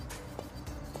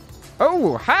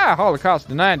 Oh, hi, Holocaust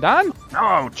denying Don.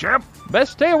 Hello, Chip.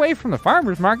 Best stay away from the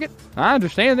farmer's market. I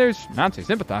understand there's Nazi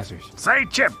sympathizers. Say,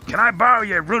 Chip, can I borrow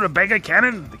your rutabaga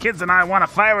cannon? The kids and I want to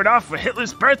fire it off for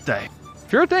Hitler's birthday.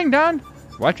 Sure thing, Don.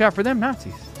 Watch out for them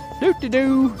Nazis.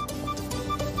 Do-do-do.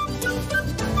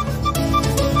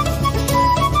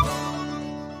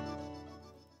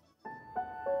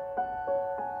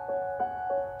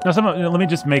 Now, let me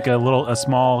just make a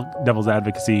small devil's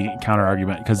advocacy counter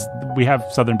argument, because we have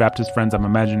Southern Baptist friends, I'm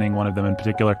imagining one of them in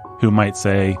particular, who might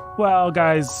say, well,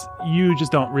 guys, you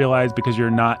just don't realize because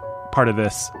you're not part of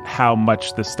this how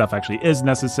much this stuff actually is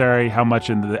necessary, how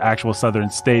much in the actual Southern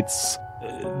states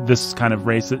this kind of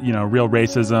real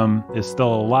racism is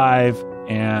still alive,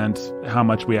 and how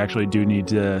much we actually do need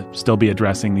to still be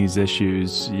addressing these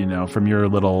issues, from your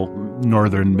little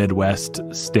northern Midwest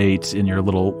state in your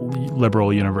little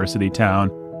liberal university town.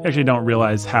 You actually don't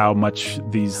realize how much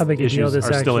these issues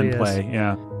are still in play.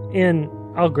 Yeah. And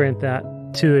I'll grant that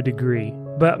to a degree.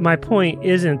 But my point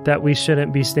isn't that we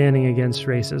shouldn't be standing against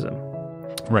racism.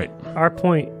 Right. Our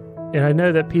point, and I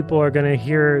know that people are going to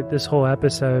hear this whole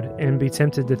episode and be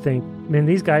tempted to think, man,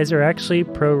 these guys are actually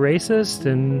pro-racist,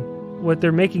 and what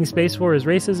they're making space for is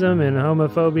racism and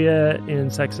homophobia and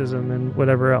sexism and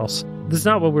whatever else. That's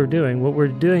not what we're doing. What we're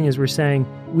doing is we're saying,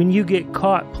 when you get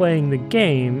caught playing the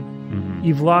game,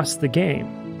 you've lost the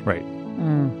game. Right.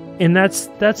 And that's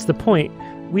the point.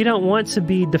 We don't want to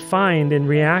be defined in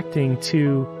reacting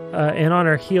to and on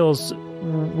our heels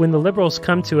when the liberals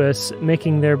come to us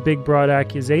making their big, broad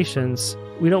accusations.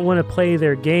 We don't want to play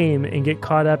their game and get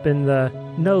caught up in the,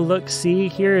 no, look, see,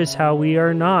 here is how we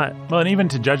are not. Well, and even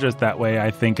to judge us that way,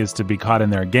 I think, is to be caught in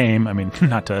their game. I mean,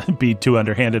 not to be too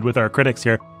underhanded with our critics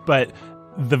here, but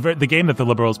the game that the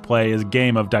liberals play is a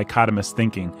game of dichotomous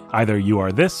thinking. Either you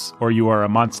are this or you are a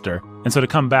monster. And so to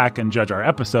come back and judge our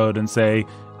episode and say,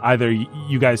 either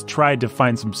you guys tried to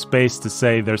find some space to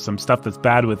say there's some stuff that's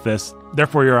bad with this,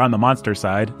 therefore you're on the monster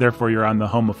side, therefore you're on the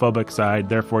homophobic side,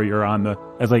 therefore you're on the...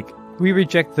 It's like... We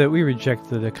reject the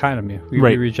dichotomy. We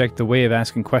reject the way of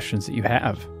asking questions that you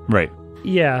have. Right.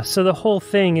 Yeah, so the whole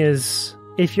thing is,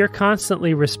 if you're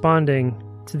constantly responding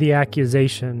to the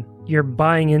accusation, you're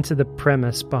buying into the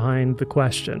premise behind the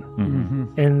question.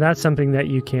 Mm-hmm. And that's something that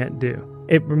you can't do.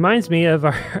 It reminds me of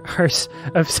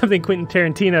of something Quentin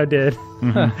Tarantino did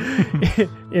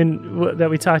that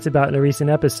we talked about in a recent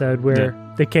episode, where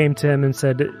they came to him and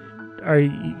said, "Are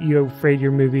you afraid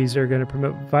your movies are going to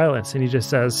promote violence?" And he just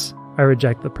says, "I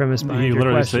reject the premise behind your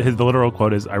question." The literal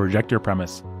quote is, "I reject your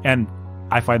premise." And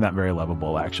I find that very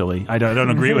lovable, actually. I don't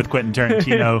agree with Quentin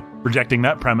Tarantino rejecting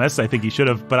that premise. I think he should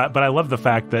have, but I love the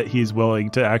fact that he's willing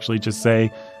to actually just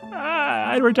say,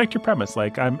 I reject your premise.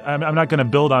 Like, I'm not going to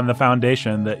build on the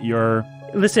foundation that you're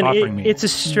offering me. It's a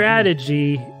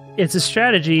strategy. It's a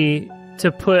strategy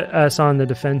to put us on the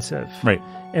defensive. Right.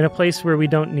 In a place where we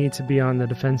don't need to be on the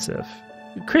defensive.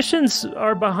 Christians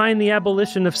are behind the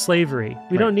abolition of slavery.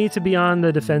 We don't need to be on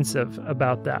the defensive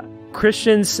about that.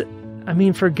 Christians, I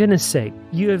mean, for goodness sake,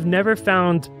 you have never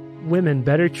found women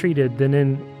better treated than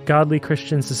in godly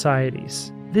Christian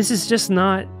societies. This is just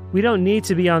not... We don't need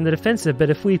to be on the defensive, but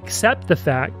if we accept the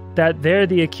fact that they're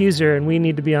the accuser and we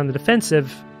need to be on the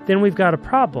defensive, then we've got a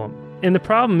problem. And the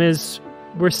problem is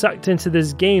we're sucked into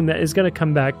this game that is going to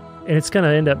come back and it's going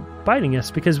to end up biting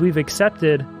us because we've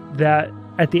accepted that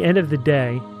at the end of the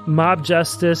day, mob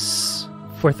justice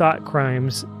for thought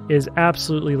crimes is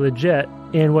absolutely legit.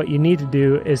 And what you need to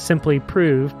do is simply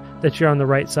prove that you're on the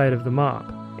right side of the mob.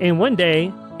 And one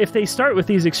day, if they start with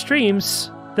these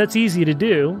extremes, that's easy to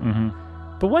do. Mm-hmm.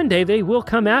 But one day they will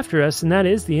come after us, and that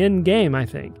is the end game, I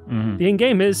think. Mm-hmm. The end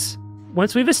game is,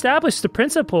 once we've established the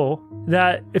principle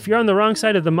that if you're on the wrong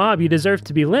side of the mob, you deserve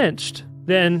to be lynched,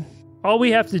 then all we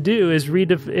have to do is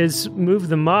move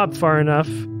the mob far enough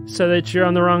so that you're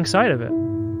on the wrong side of it.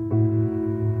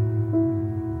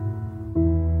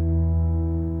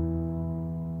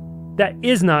 That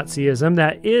is Nazism.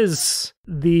 That is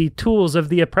the tools of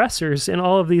the oppressors in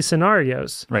all of these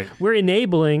scenarios. Right. We're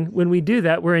enabling, when we do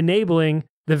that, we're enabling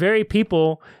the very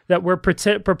people that we're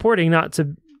purporting not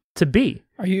to be.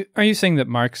 Are you saying that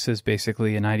Marx is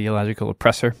basically an ideological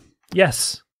oppressor?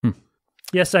 Yes.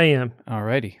 Yes, I am.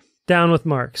 Alrighty. Down with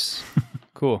Marx.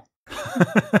 Cool.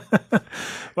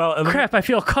 Well, Crap, I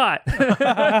feel caught.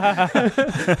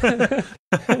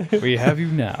 We have you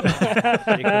now.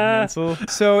 Jacob Mansell.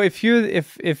 So if you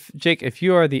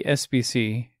are the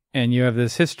SBC and you have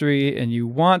this history and you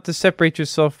want to separate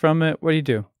yourself from it, what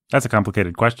do? That's a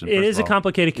complicated question. It is a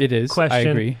complicated question. I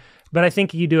agree. But I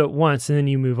think you do it once and then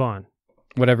you move on.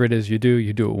 Whatever it is you do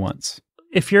it once.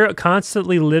 If you're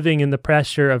constantly living in the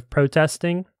pressure of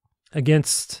protesting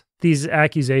against these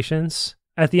accusations,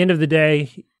 at the end of the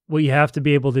day, what you have to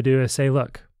be able to do is say,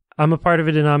 look, I'm a part of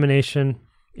a denomination.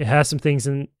 It has some things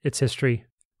in its history.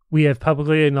 We have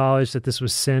publicly acknowledged that this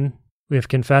was sin. We have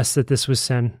confessed that this was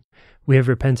sin. We have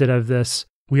repented of this.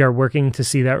 We are working to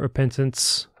see that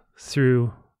repentance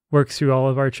work through all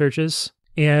of our churches.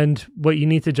 And what you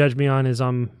need to judge me on is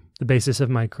on the basis of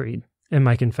my creed and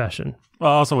my confession.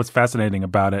 Well, also what's fascinating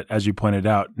about it, as you pointed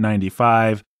out,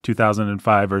 95,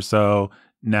 2005 or so,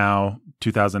 now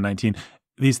 2019,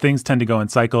 these things tend to go in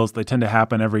cycles. They tend to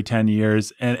happen every 10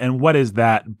 years. And what is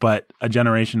that but a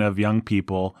generation of young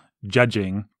people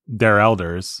judging their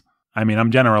elders? I mean, I'm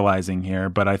generalizing here,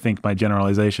 but I think my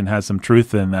generalization has some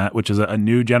truth in that, which is a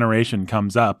new generation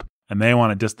comes up and they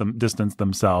want to distance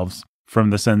themselves from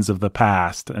the sins of the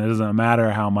past. And it doesn't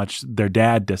matter how much their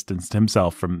dad distanced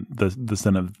himself from the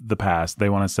sin of the past. They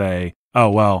want to say, oh,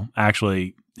 well,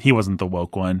 actually, he wasn't the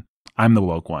woke one. I'm the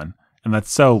woke one. And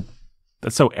that's so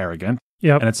arrogant.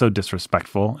 Yep. And it's so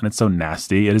disrespectful and it's so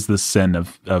nasty. It is the sin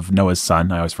of Noah's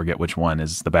son. I always forget which one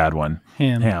is the bad one.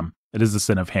 Ham. It is the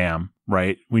sin of Ham,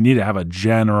 right? We need to have a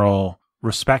general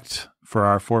respect for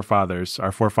our forefathers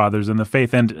in the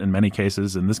faith, and in many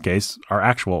cases, in this case, our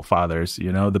actual fathers,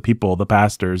 the people, the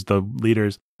pastors, the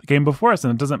leaders that came before us.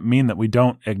 And it doesn't mean that we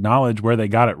don't acknowledge where they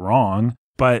got it wrong,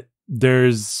 but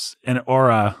there's an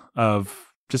aura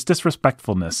of just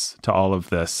disrespectfulness to all of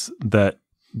this that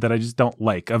I just don't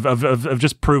like, of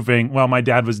just proving, well, my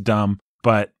dad was dumb,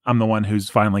 but I'm the one who's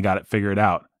finally got it figured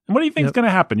out. And what do you think is going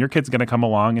to happen? Your kid's going to come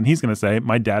along and he's going to say,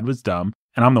 my dad was dumb,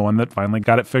 and I'm the one that finally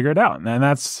got it figured out. And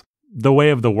that's the way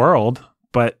of the world.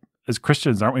 But as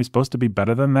Christians, aren't we supposed to be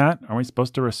better than that? Aren't we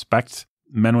supposed to respect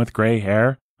men with gray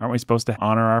hair? Aren't we supposed to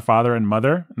honor our father and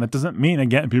mother? And that doesn't mean,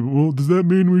 again, people, well, does that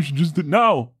mean we should just...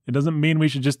 No, it doesn't mean we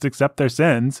should just accept their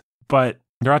sins. But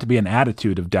there ought to be an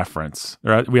attitude of deference.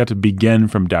 We have to begin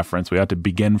from deference. We have to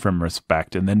begin from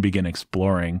respect and then begin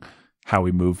exploring how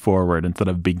we move forward instead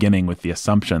of beginning with the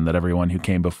assumption that everyone who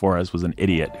came before us was an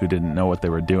idiot who didn't know what they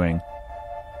were doing.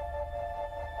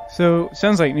 So,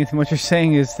 sounds like, Nathan, what you're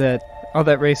saying is that all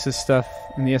that racist stuff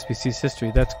in the SBC's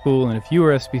history, that's cool, and if you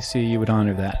were SBC, you would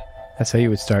honor that. That's how you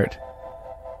would start.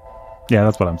 Yeah,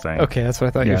 that's what I'm saying. Okay, that's what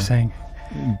I thought you were saying.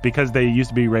 Because they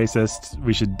used to be racist,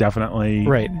 we should definitely,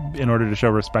 in order to show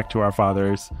respect to our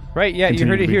fathers. Right, yeah, you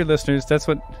heard it here, listeners. That's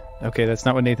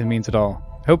not what Nathan means at all.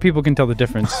 I hope people can tell the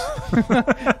difference.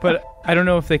 But I don't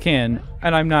know if they can,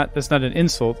 and that's not an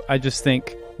insult. I just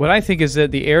think, what I think is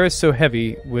that the air is so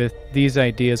heavy with these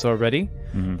ideas already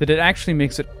that it actually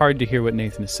makes it hard to hear what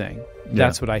Nathan is saying.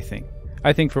 That's what I think.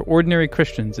 I think for ordinary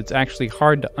Christians, it's actually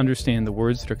hard to understand the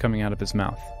words that are coming out of his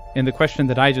mouth. And the question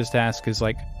that I just asked is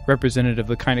like representative of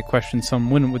the kind of question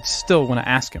someone would still want to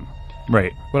ask him.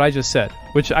 Right. What I just said,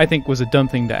 which I think was a dumb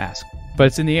thing to ask, but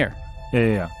it's in the air.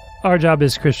 Yeah. Our job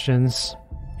as Christians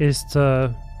is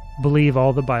to believe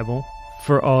all the Bible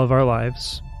for all of our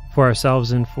lives, for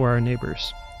ourselves and for our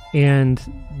neighbors. And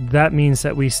that means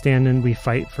that we stand and we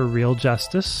fight for real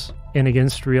justice and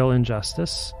against real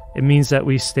injustice. It means that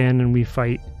we stand and we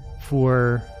fight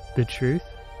for the truth.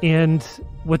 And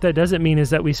what that doesn't mean is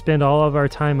that we spend all of our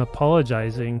time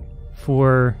apologizing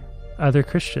for other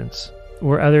Christians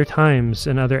or other times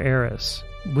and other eras.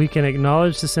 We can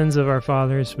acknowledge the sins of our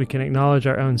fathers, we can acknowledge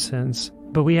our own sins,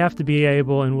 but we have to be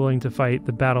able and willing to fight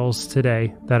the battles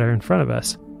today that are in front of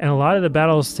us. And a lot of the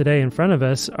battles today in front of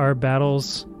us are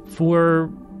battles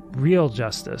for real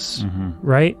justice,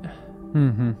 right?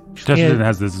 Chesterton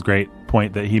has this great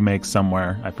point that he makes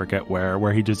somewhere, I forget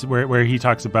where he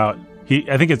talks about,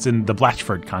 I think it's in the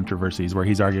Blatchford controversies, where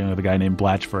he's arguing with a guy named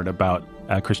Blatchford about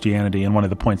Christianity. And one of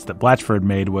the points that Blatchford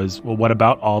made was, well, what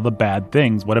about all the bad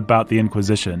things? What about the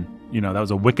Inquisition? That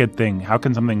was a wicked thing. How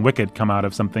can something wicked come out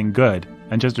of something good?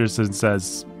 And Chesterton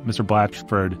says, Mr.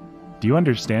 Blatchford, do you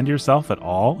understand yourself at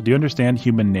all? Do you understand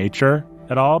human nature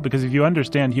at all? Because if you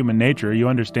understand human nature, you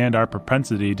understand our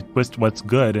propensity to twist what's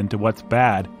good into what's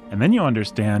bad. And then you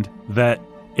understand that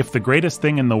if the greatest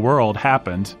thing in the world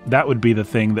happened, that would be the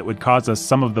thing that would cause us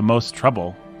some of the most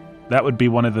trouble. That would be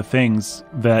one of the things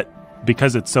that,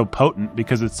 because it's so potent,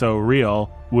 because it's so real,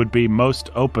 would be most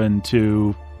open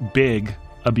to big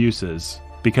abuses,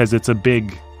 because it's a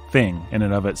big thing in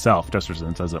and of itself.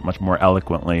 Chesterton says it much more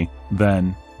eloquently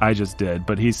than I just did.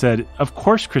 But he said, of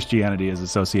course Christianity is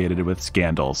associated with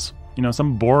scandals.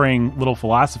 Some boring little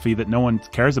philosophy that no one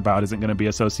cares about isn't going to be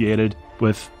associated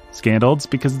with scandals,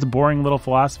 because it's a boring little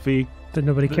philosophy that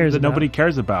nobody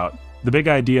cares about. The big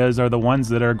ideas are the ones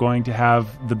that are going to have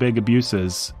the big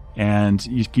abuses, and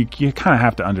you kind of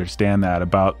have to understand that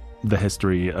about the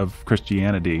history of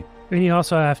Christianity. And you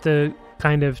also have to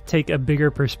kind of take a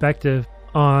bigger perspective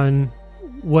on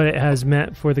what it has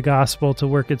meant for the gospel to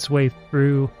work its way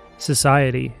through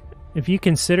society. If you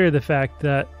consider the fact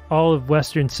that all of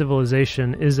Western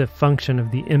civilization is a function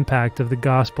of the impact of the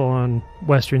gospel on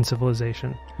Western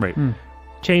civilization. Right.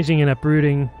 Changing and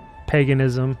uprooting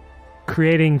paganism,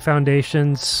 creating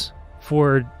foundations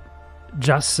for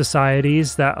just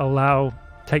societies that allow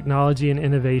technology and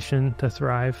innovation to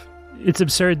thrive. It's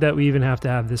absurd that we even have to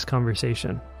have this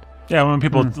conversation. Yeah, when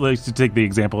people like to take the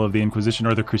example of the Inquisition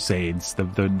or the Crusades,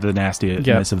 the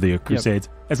nastiness of the Crusades,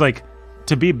 it's like,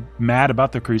 to be mad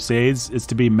about the Crusades is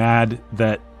to be mad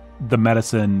that the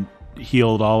medicine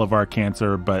healed all of our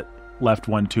cancer, but left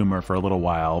one tumor for a little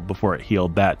while before it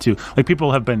healed that too. Like,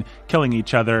 people have been killing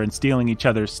each other and stealing each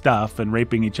other's stuff and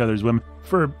raping each other's women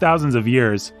for thousands of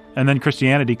years. And then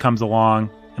Christianity comes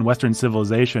along and Western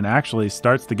civilization actually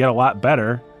starts to get a lot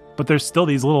better. But there's still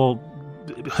these little,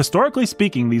 historically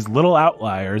speaking, these little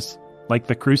outliers like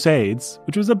the Crusades,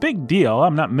 which was a big deal.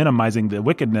 I'm not minimizing the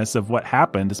wickedness of what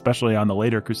happened, especially on the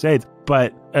later Crusades,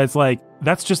 but it's like,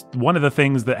 that's just one of the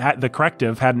things that the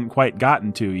corrective hadn't quite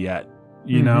gotten to yet.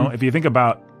 If you think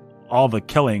about all the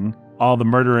killing, all the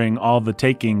murdering, all the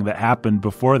taking that happened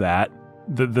before that,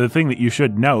 the thing that you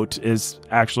should note is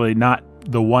actually not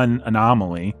the one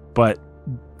anomaly, but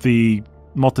the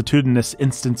multitudinous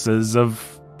instances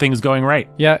of things going right.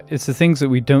 Yeah, it's the things that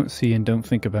we don't see and don't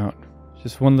think about.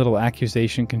 Just one little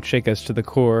accusation can shake us to the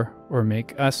core or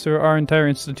make us or our entire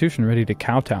institution ready to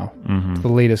kowtow to the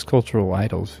latest cultural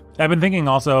idols. I've been thinking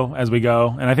also as we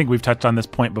go, and I think we've touched on this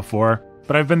point before,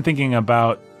 but I've been thinking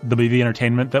about the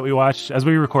entertainment that we watched. As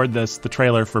we record this, the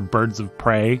trailer for Birds of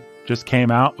Prey just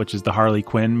came out, which is the Harley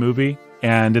Quinn movie.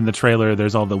 And in the trailer,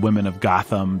 there's all the women of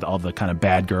Gotham, all the kind of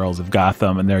bad girls of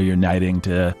Gotham, and they're uniting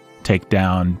to take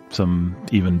down some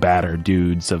even badder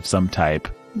dudes of some type.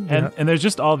 And there's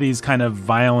just all these kind of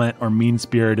violent or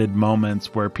mean-spirited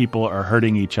moments where people are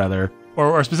hurting each other,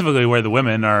 or specifically where the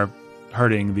women are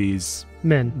hurting these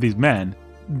men.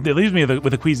 It leaves me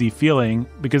with a queasy feeling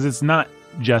because it's not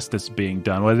justice being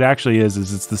done. What it actually is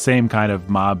it's the same kind of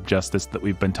mob justice that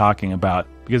we've been talking about,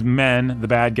 because men, the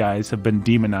bad guys, have been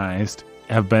demonized,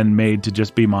 have been made to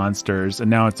just be monsters, and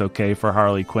now it's okay for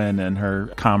Harley Quinn and her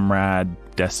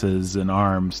comradesses in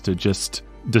arms to just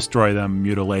destroy them,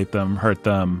 mutilate them, hurt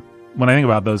them. When I think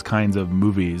about those kinds of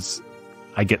movies,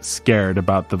 I get scared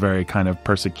about the very kind of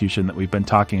persecution that we've been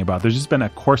talking about. There's just been a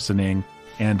coarsening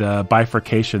and a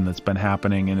bifurcation that's been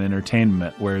happening in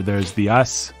entertainment, where there's the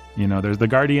us, there's the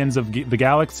Guardians of the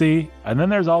Galaxy, and then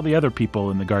there's all the other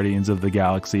people in the Guardians of the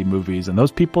Galaxy movies, and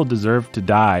those people deserve to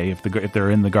die if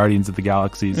they're in the Guardians of the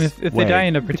Galaxy's if they die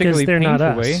in a particularly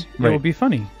painful way, it will be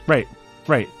funny. Right.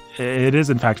 It is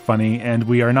in fact funny, and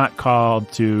we are not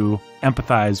called to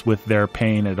empathize with their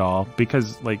pain at all,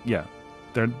 because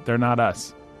they're not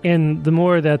us. And the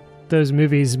more that those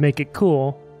movies make it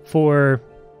cool for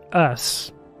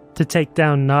us to take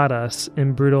down not us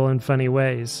in brutal and funny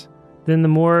ways, then the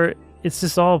more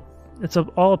it's all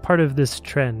a part of this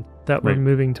trend that we're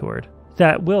moving toward,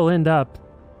 that will end up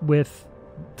with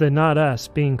the not us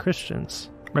being Christians.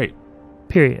 Right.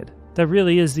 Period. That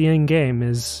really is the end game,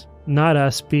 is not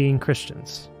us being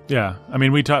Christians. Yeah. I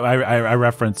mean, I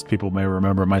referenced, people may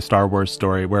remember my Star Wars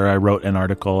story, where I wrote an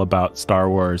article about Star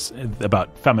Wars, about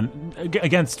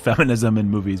against feminism in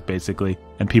movies, basically.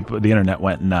 And the internet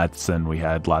went nuts, and we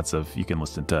had you can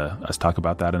listen to us talk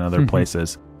about that in other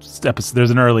places.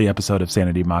 There's an early episode of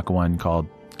Sanity Mach 1 called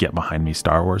Get Behind Me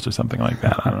Star Wars or something like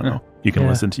that. I don't know. You can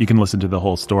listen to the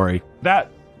whole story. That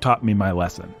taught me my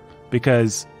lesson,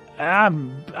 because I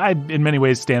in many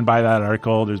ways stand by that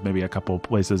article. There's maybe a couple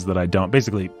places that I don't.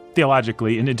 Basically,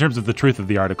 theologically, and in terms of the truth of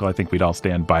the article, I think we'd all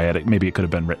stand by it. Maybe it could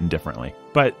have been written differently.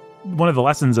 But one of the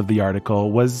lessons of the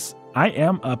article was I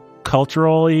am a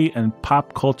culturally and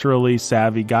pop culturally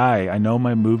savvy guy. I know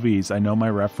my movies. I know my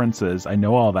references. I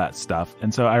know all that stuff.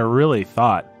 And so I really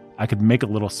thought I could make a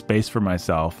little space for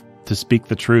myself to speak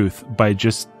the truth by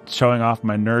just showing off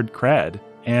my nerd cred.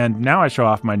 And now I show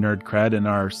off my nerd cred in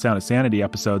our Sound of Sanity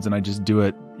episodes, and I just do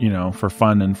it, for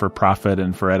fun and for profit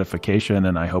and for edification,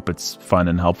 and I hope it's fun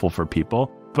and helpful for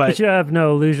people. But you have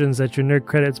no illusions that your nerd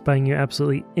credit's buying you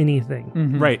absolutely anything.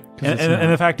 Mm-hmm. Right.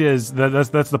 And the fact is,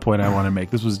 that's the point I want to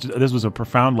make. This was a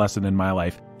profound lesson in my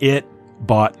life. It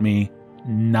bought me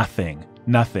nothing.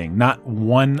 Nothing. Not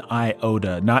one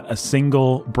iota. Not a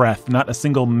single breath. Not a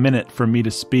single minute for me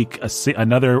to speak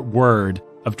another word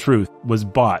of truth was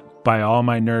bought by all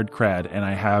my nerd cred, and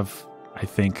I have, I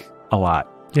think, a lot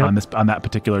on that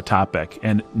particular topic,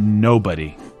 and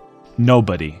nobody,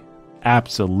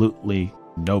 absolutely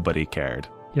nobody cared.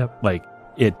 Yep.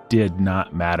 It did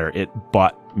not matter. It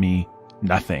bought me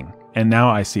nothing. And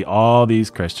now I see all these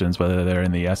Christians, whether they're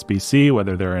in the SBC,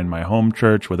 whether they're in my home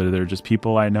church, whether they're just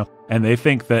people I know, and they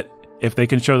think that if they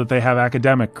can show that they have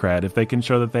academic cred, if they can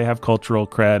show that they have cultural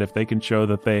cred, if they can show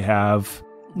that they have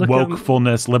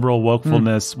wokefulness, liberal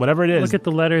wokefulness, whatever it is. Look at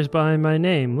the letters behind my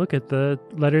name. Look at the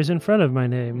letters in front of my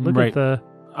name. Look at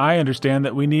I understand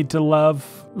that we need to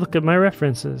love. Look at my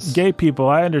references. Gay people.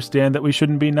 I understand that we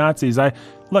shouldn't be Nazis.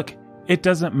 It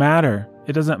doesn't matter.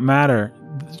 It doesn't matter.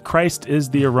 Christ is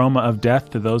the aroma of death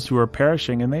to those who are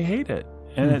perishing, and they hate it.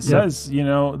 And it says,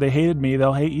 they hated me,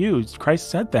 they'll hate you. Christ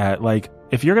said that.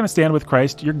 If you're going to stand with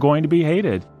Christ, you're going to be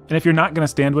hated. And if you're not going to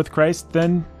stand with Christ,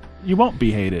 then you won't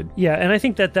be hated. Yeah, and I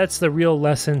think that's the real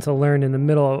lesson to learn in the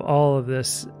middle of all of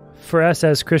this. For us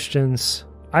as Christians,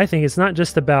 I think it's not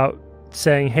just about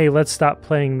saying, hey, let's stop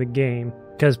playing the game,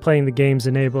 because playing the game's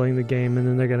enabling the game, and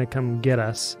then they're going to come get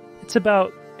us. It's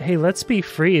about, hey, let's be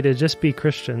free to just be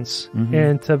Christians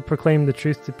and to proclaim the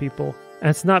truth to people.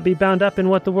 And to not be bound up in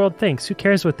what the world thinks. Who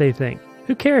cares what they think?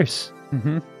 Who cares?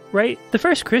 Mm-hmm. Right? The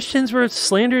first Christians were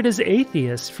slandered as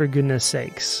atheists, for goodness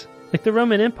sakes. Like the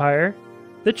Roman Empire,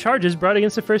 the charges brought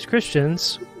against the first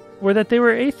Christians were that they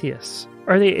were atheists.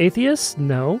 Are they atheists?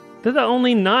 No. They're the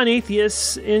only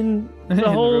non-atheists in the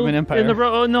whole Roman Empire. In the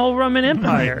whole Roman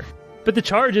Empire. But the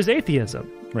charge is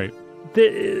atheism. Right.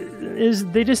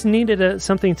 They just needed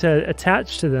something to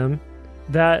attach to them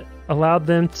that allowed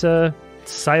them to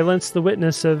silence the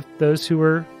witness of those who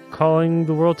were calling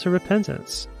the world to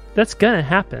repentance. That's gonna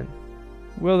happen.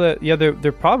 Well,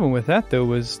 their problem with that though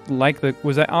was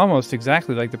almost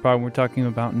exactly like the problem we're talking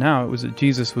about now. It was that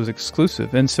Jesus was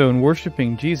exclusive, and so in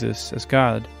worshiping Jesus as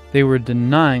God, they were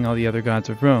denying all the other gods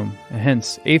of Rome, and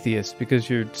hence atheists, because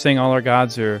you're saying all our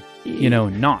gods are,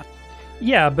 not.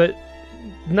 Yeah, but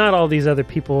not all these other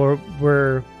people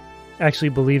were actually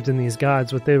believed in these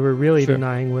gods. What they were really Sure.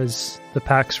 denying was the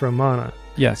Pax Romana.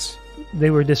 Yes. They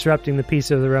were disrupting the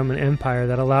peace of the Roman Empire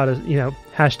that allowed us,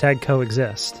 hashtag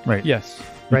coexist, Right. Yes.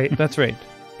 right? That's right.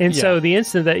 And Yeah. so the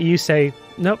instant that you say,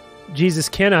 nope, Jesus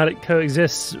cannot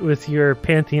coexist with your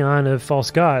pantheon of false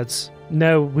gods.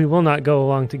 No, we will not go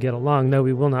along to get along. No,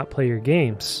 we will not play your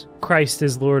games. Christ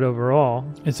is Lord over all.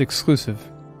 It's exclusive.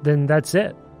 Then that's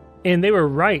it. And they were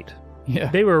right.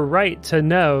 Yeah. They were right to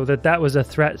know that that was a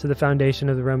threat to the foundation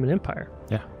of the Roman Empire.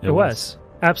 Yeah. It was.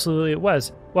 Absolutely it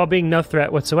was. While being no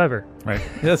threat whatsoever. Right.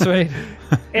 That's right.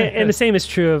 And the same is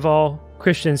true of all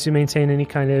Christians who maintain any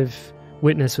kind of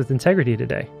witness with integrity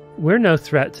today. We're no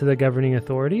threat to the governing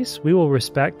authorities. We will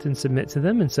respect and submit to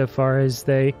them insofar as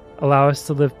they allow us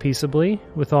to live peaceably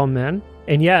with all men.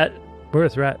 And yet, we're a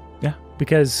threat. Yeah.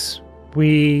 Because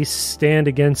we stand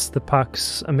against the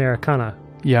Pax Americana,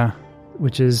 Yeah.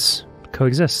 which is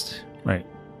coexist. Right.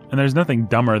 And there's nothing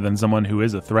dumber than someone who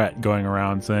is a threat going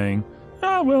around saying,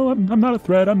 oh, well, I'm not a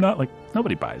threat. I'm not. Like,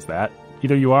 nobody buys that.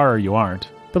 Either you are or you aren't.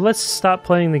 But let's stop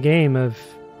playing the game of,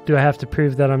 do I have to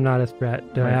prove that I'm not a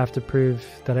threat? Do I Right. have to prove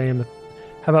that I am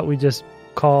How about we just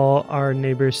call our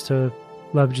neighbors to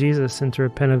love Jesus and to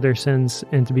repent of their sins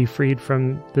and to be freed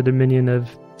from the dominion of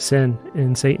sin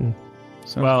and Satan?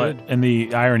 Sounds Well, good. and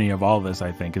the irony of all this,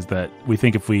 I think, is that we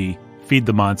think if we feed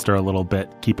the monster a little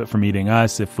bit, keep it from eating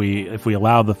us, if we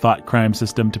allow the thought crime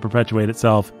system to perpetuate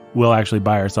itself, we'll actually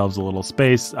buy ourselves a little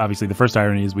space. Obviously, the first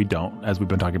irony is we don't. As we've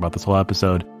been talking about this whole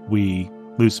episode, we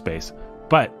lose space.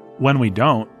 But when we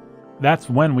don't, that's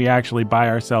when we actually buy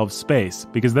ourselves space,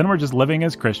 because then we're just living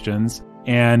as Christians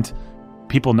and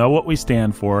people know what we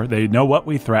stand for. They know what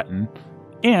we threaten,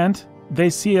 and they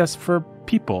see us for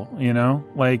people,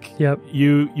 like Yep.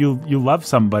 you love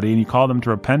somebody and you call them to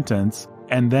repentance,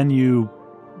 and then you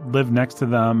live next to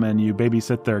them and you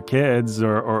babysit their kids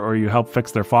or you help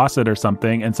fix their faucet or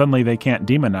something, and suddenly they can't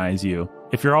demonize you.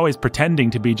 If you're always pretending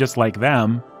to be just like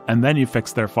them and then you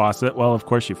fix their faucet, well, of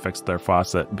course you fixed their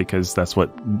faucet, because that's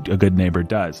what a good neighbor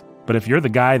does. But if you're the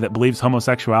guy that believes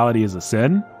homosexuality is a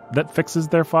sin that fixes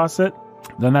their faucet,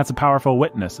 then that's a powerful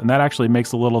witness. And that actually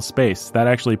makes a little space. That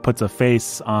actually puts a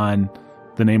face on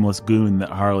the nameless goon that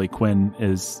Harley Quinn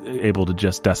is able to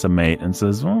just decimate, and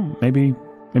says, well, maybe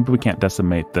we can't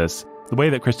decimate this. The way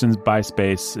that Christians buy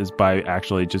space is by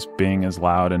actually just being as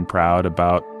loud and proud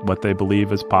about what they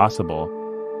believe is possible.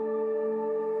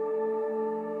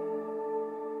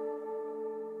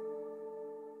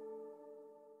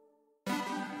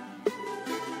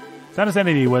 Sound of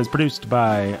Sanity was produced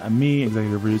by me,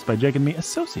 executive produced by Jake, and me,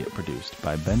 associate produced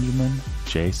by Benjamin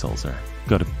J. Sulzer.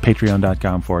 Go to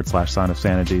patreon.com/Sound of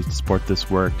Sanity to support this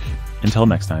work. Until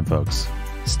next time, folks.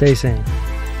 Stay sane.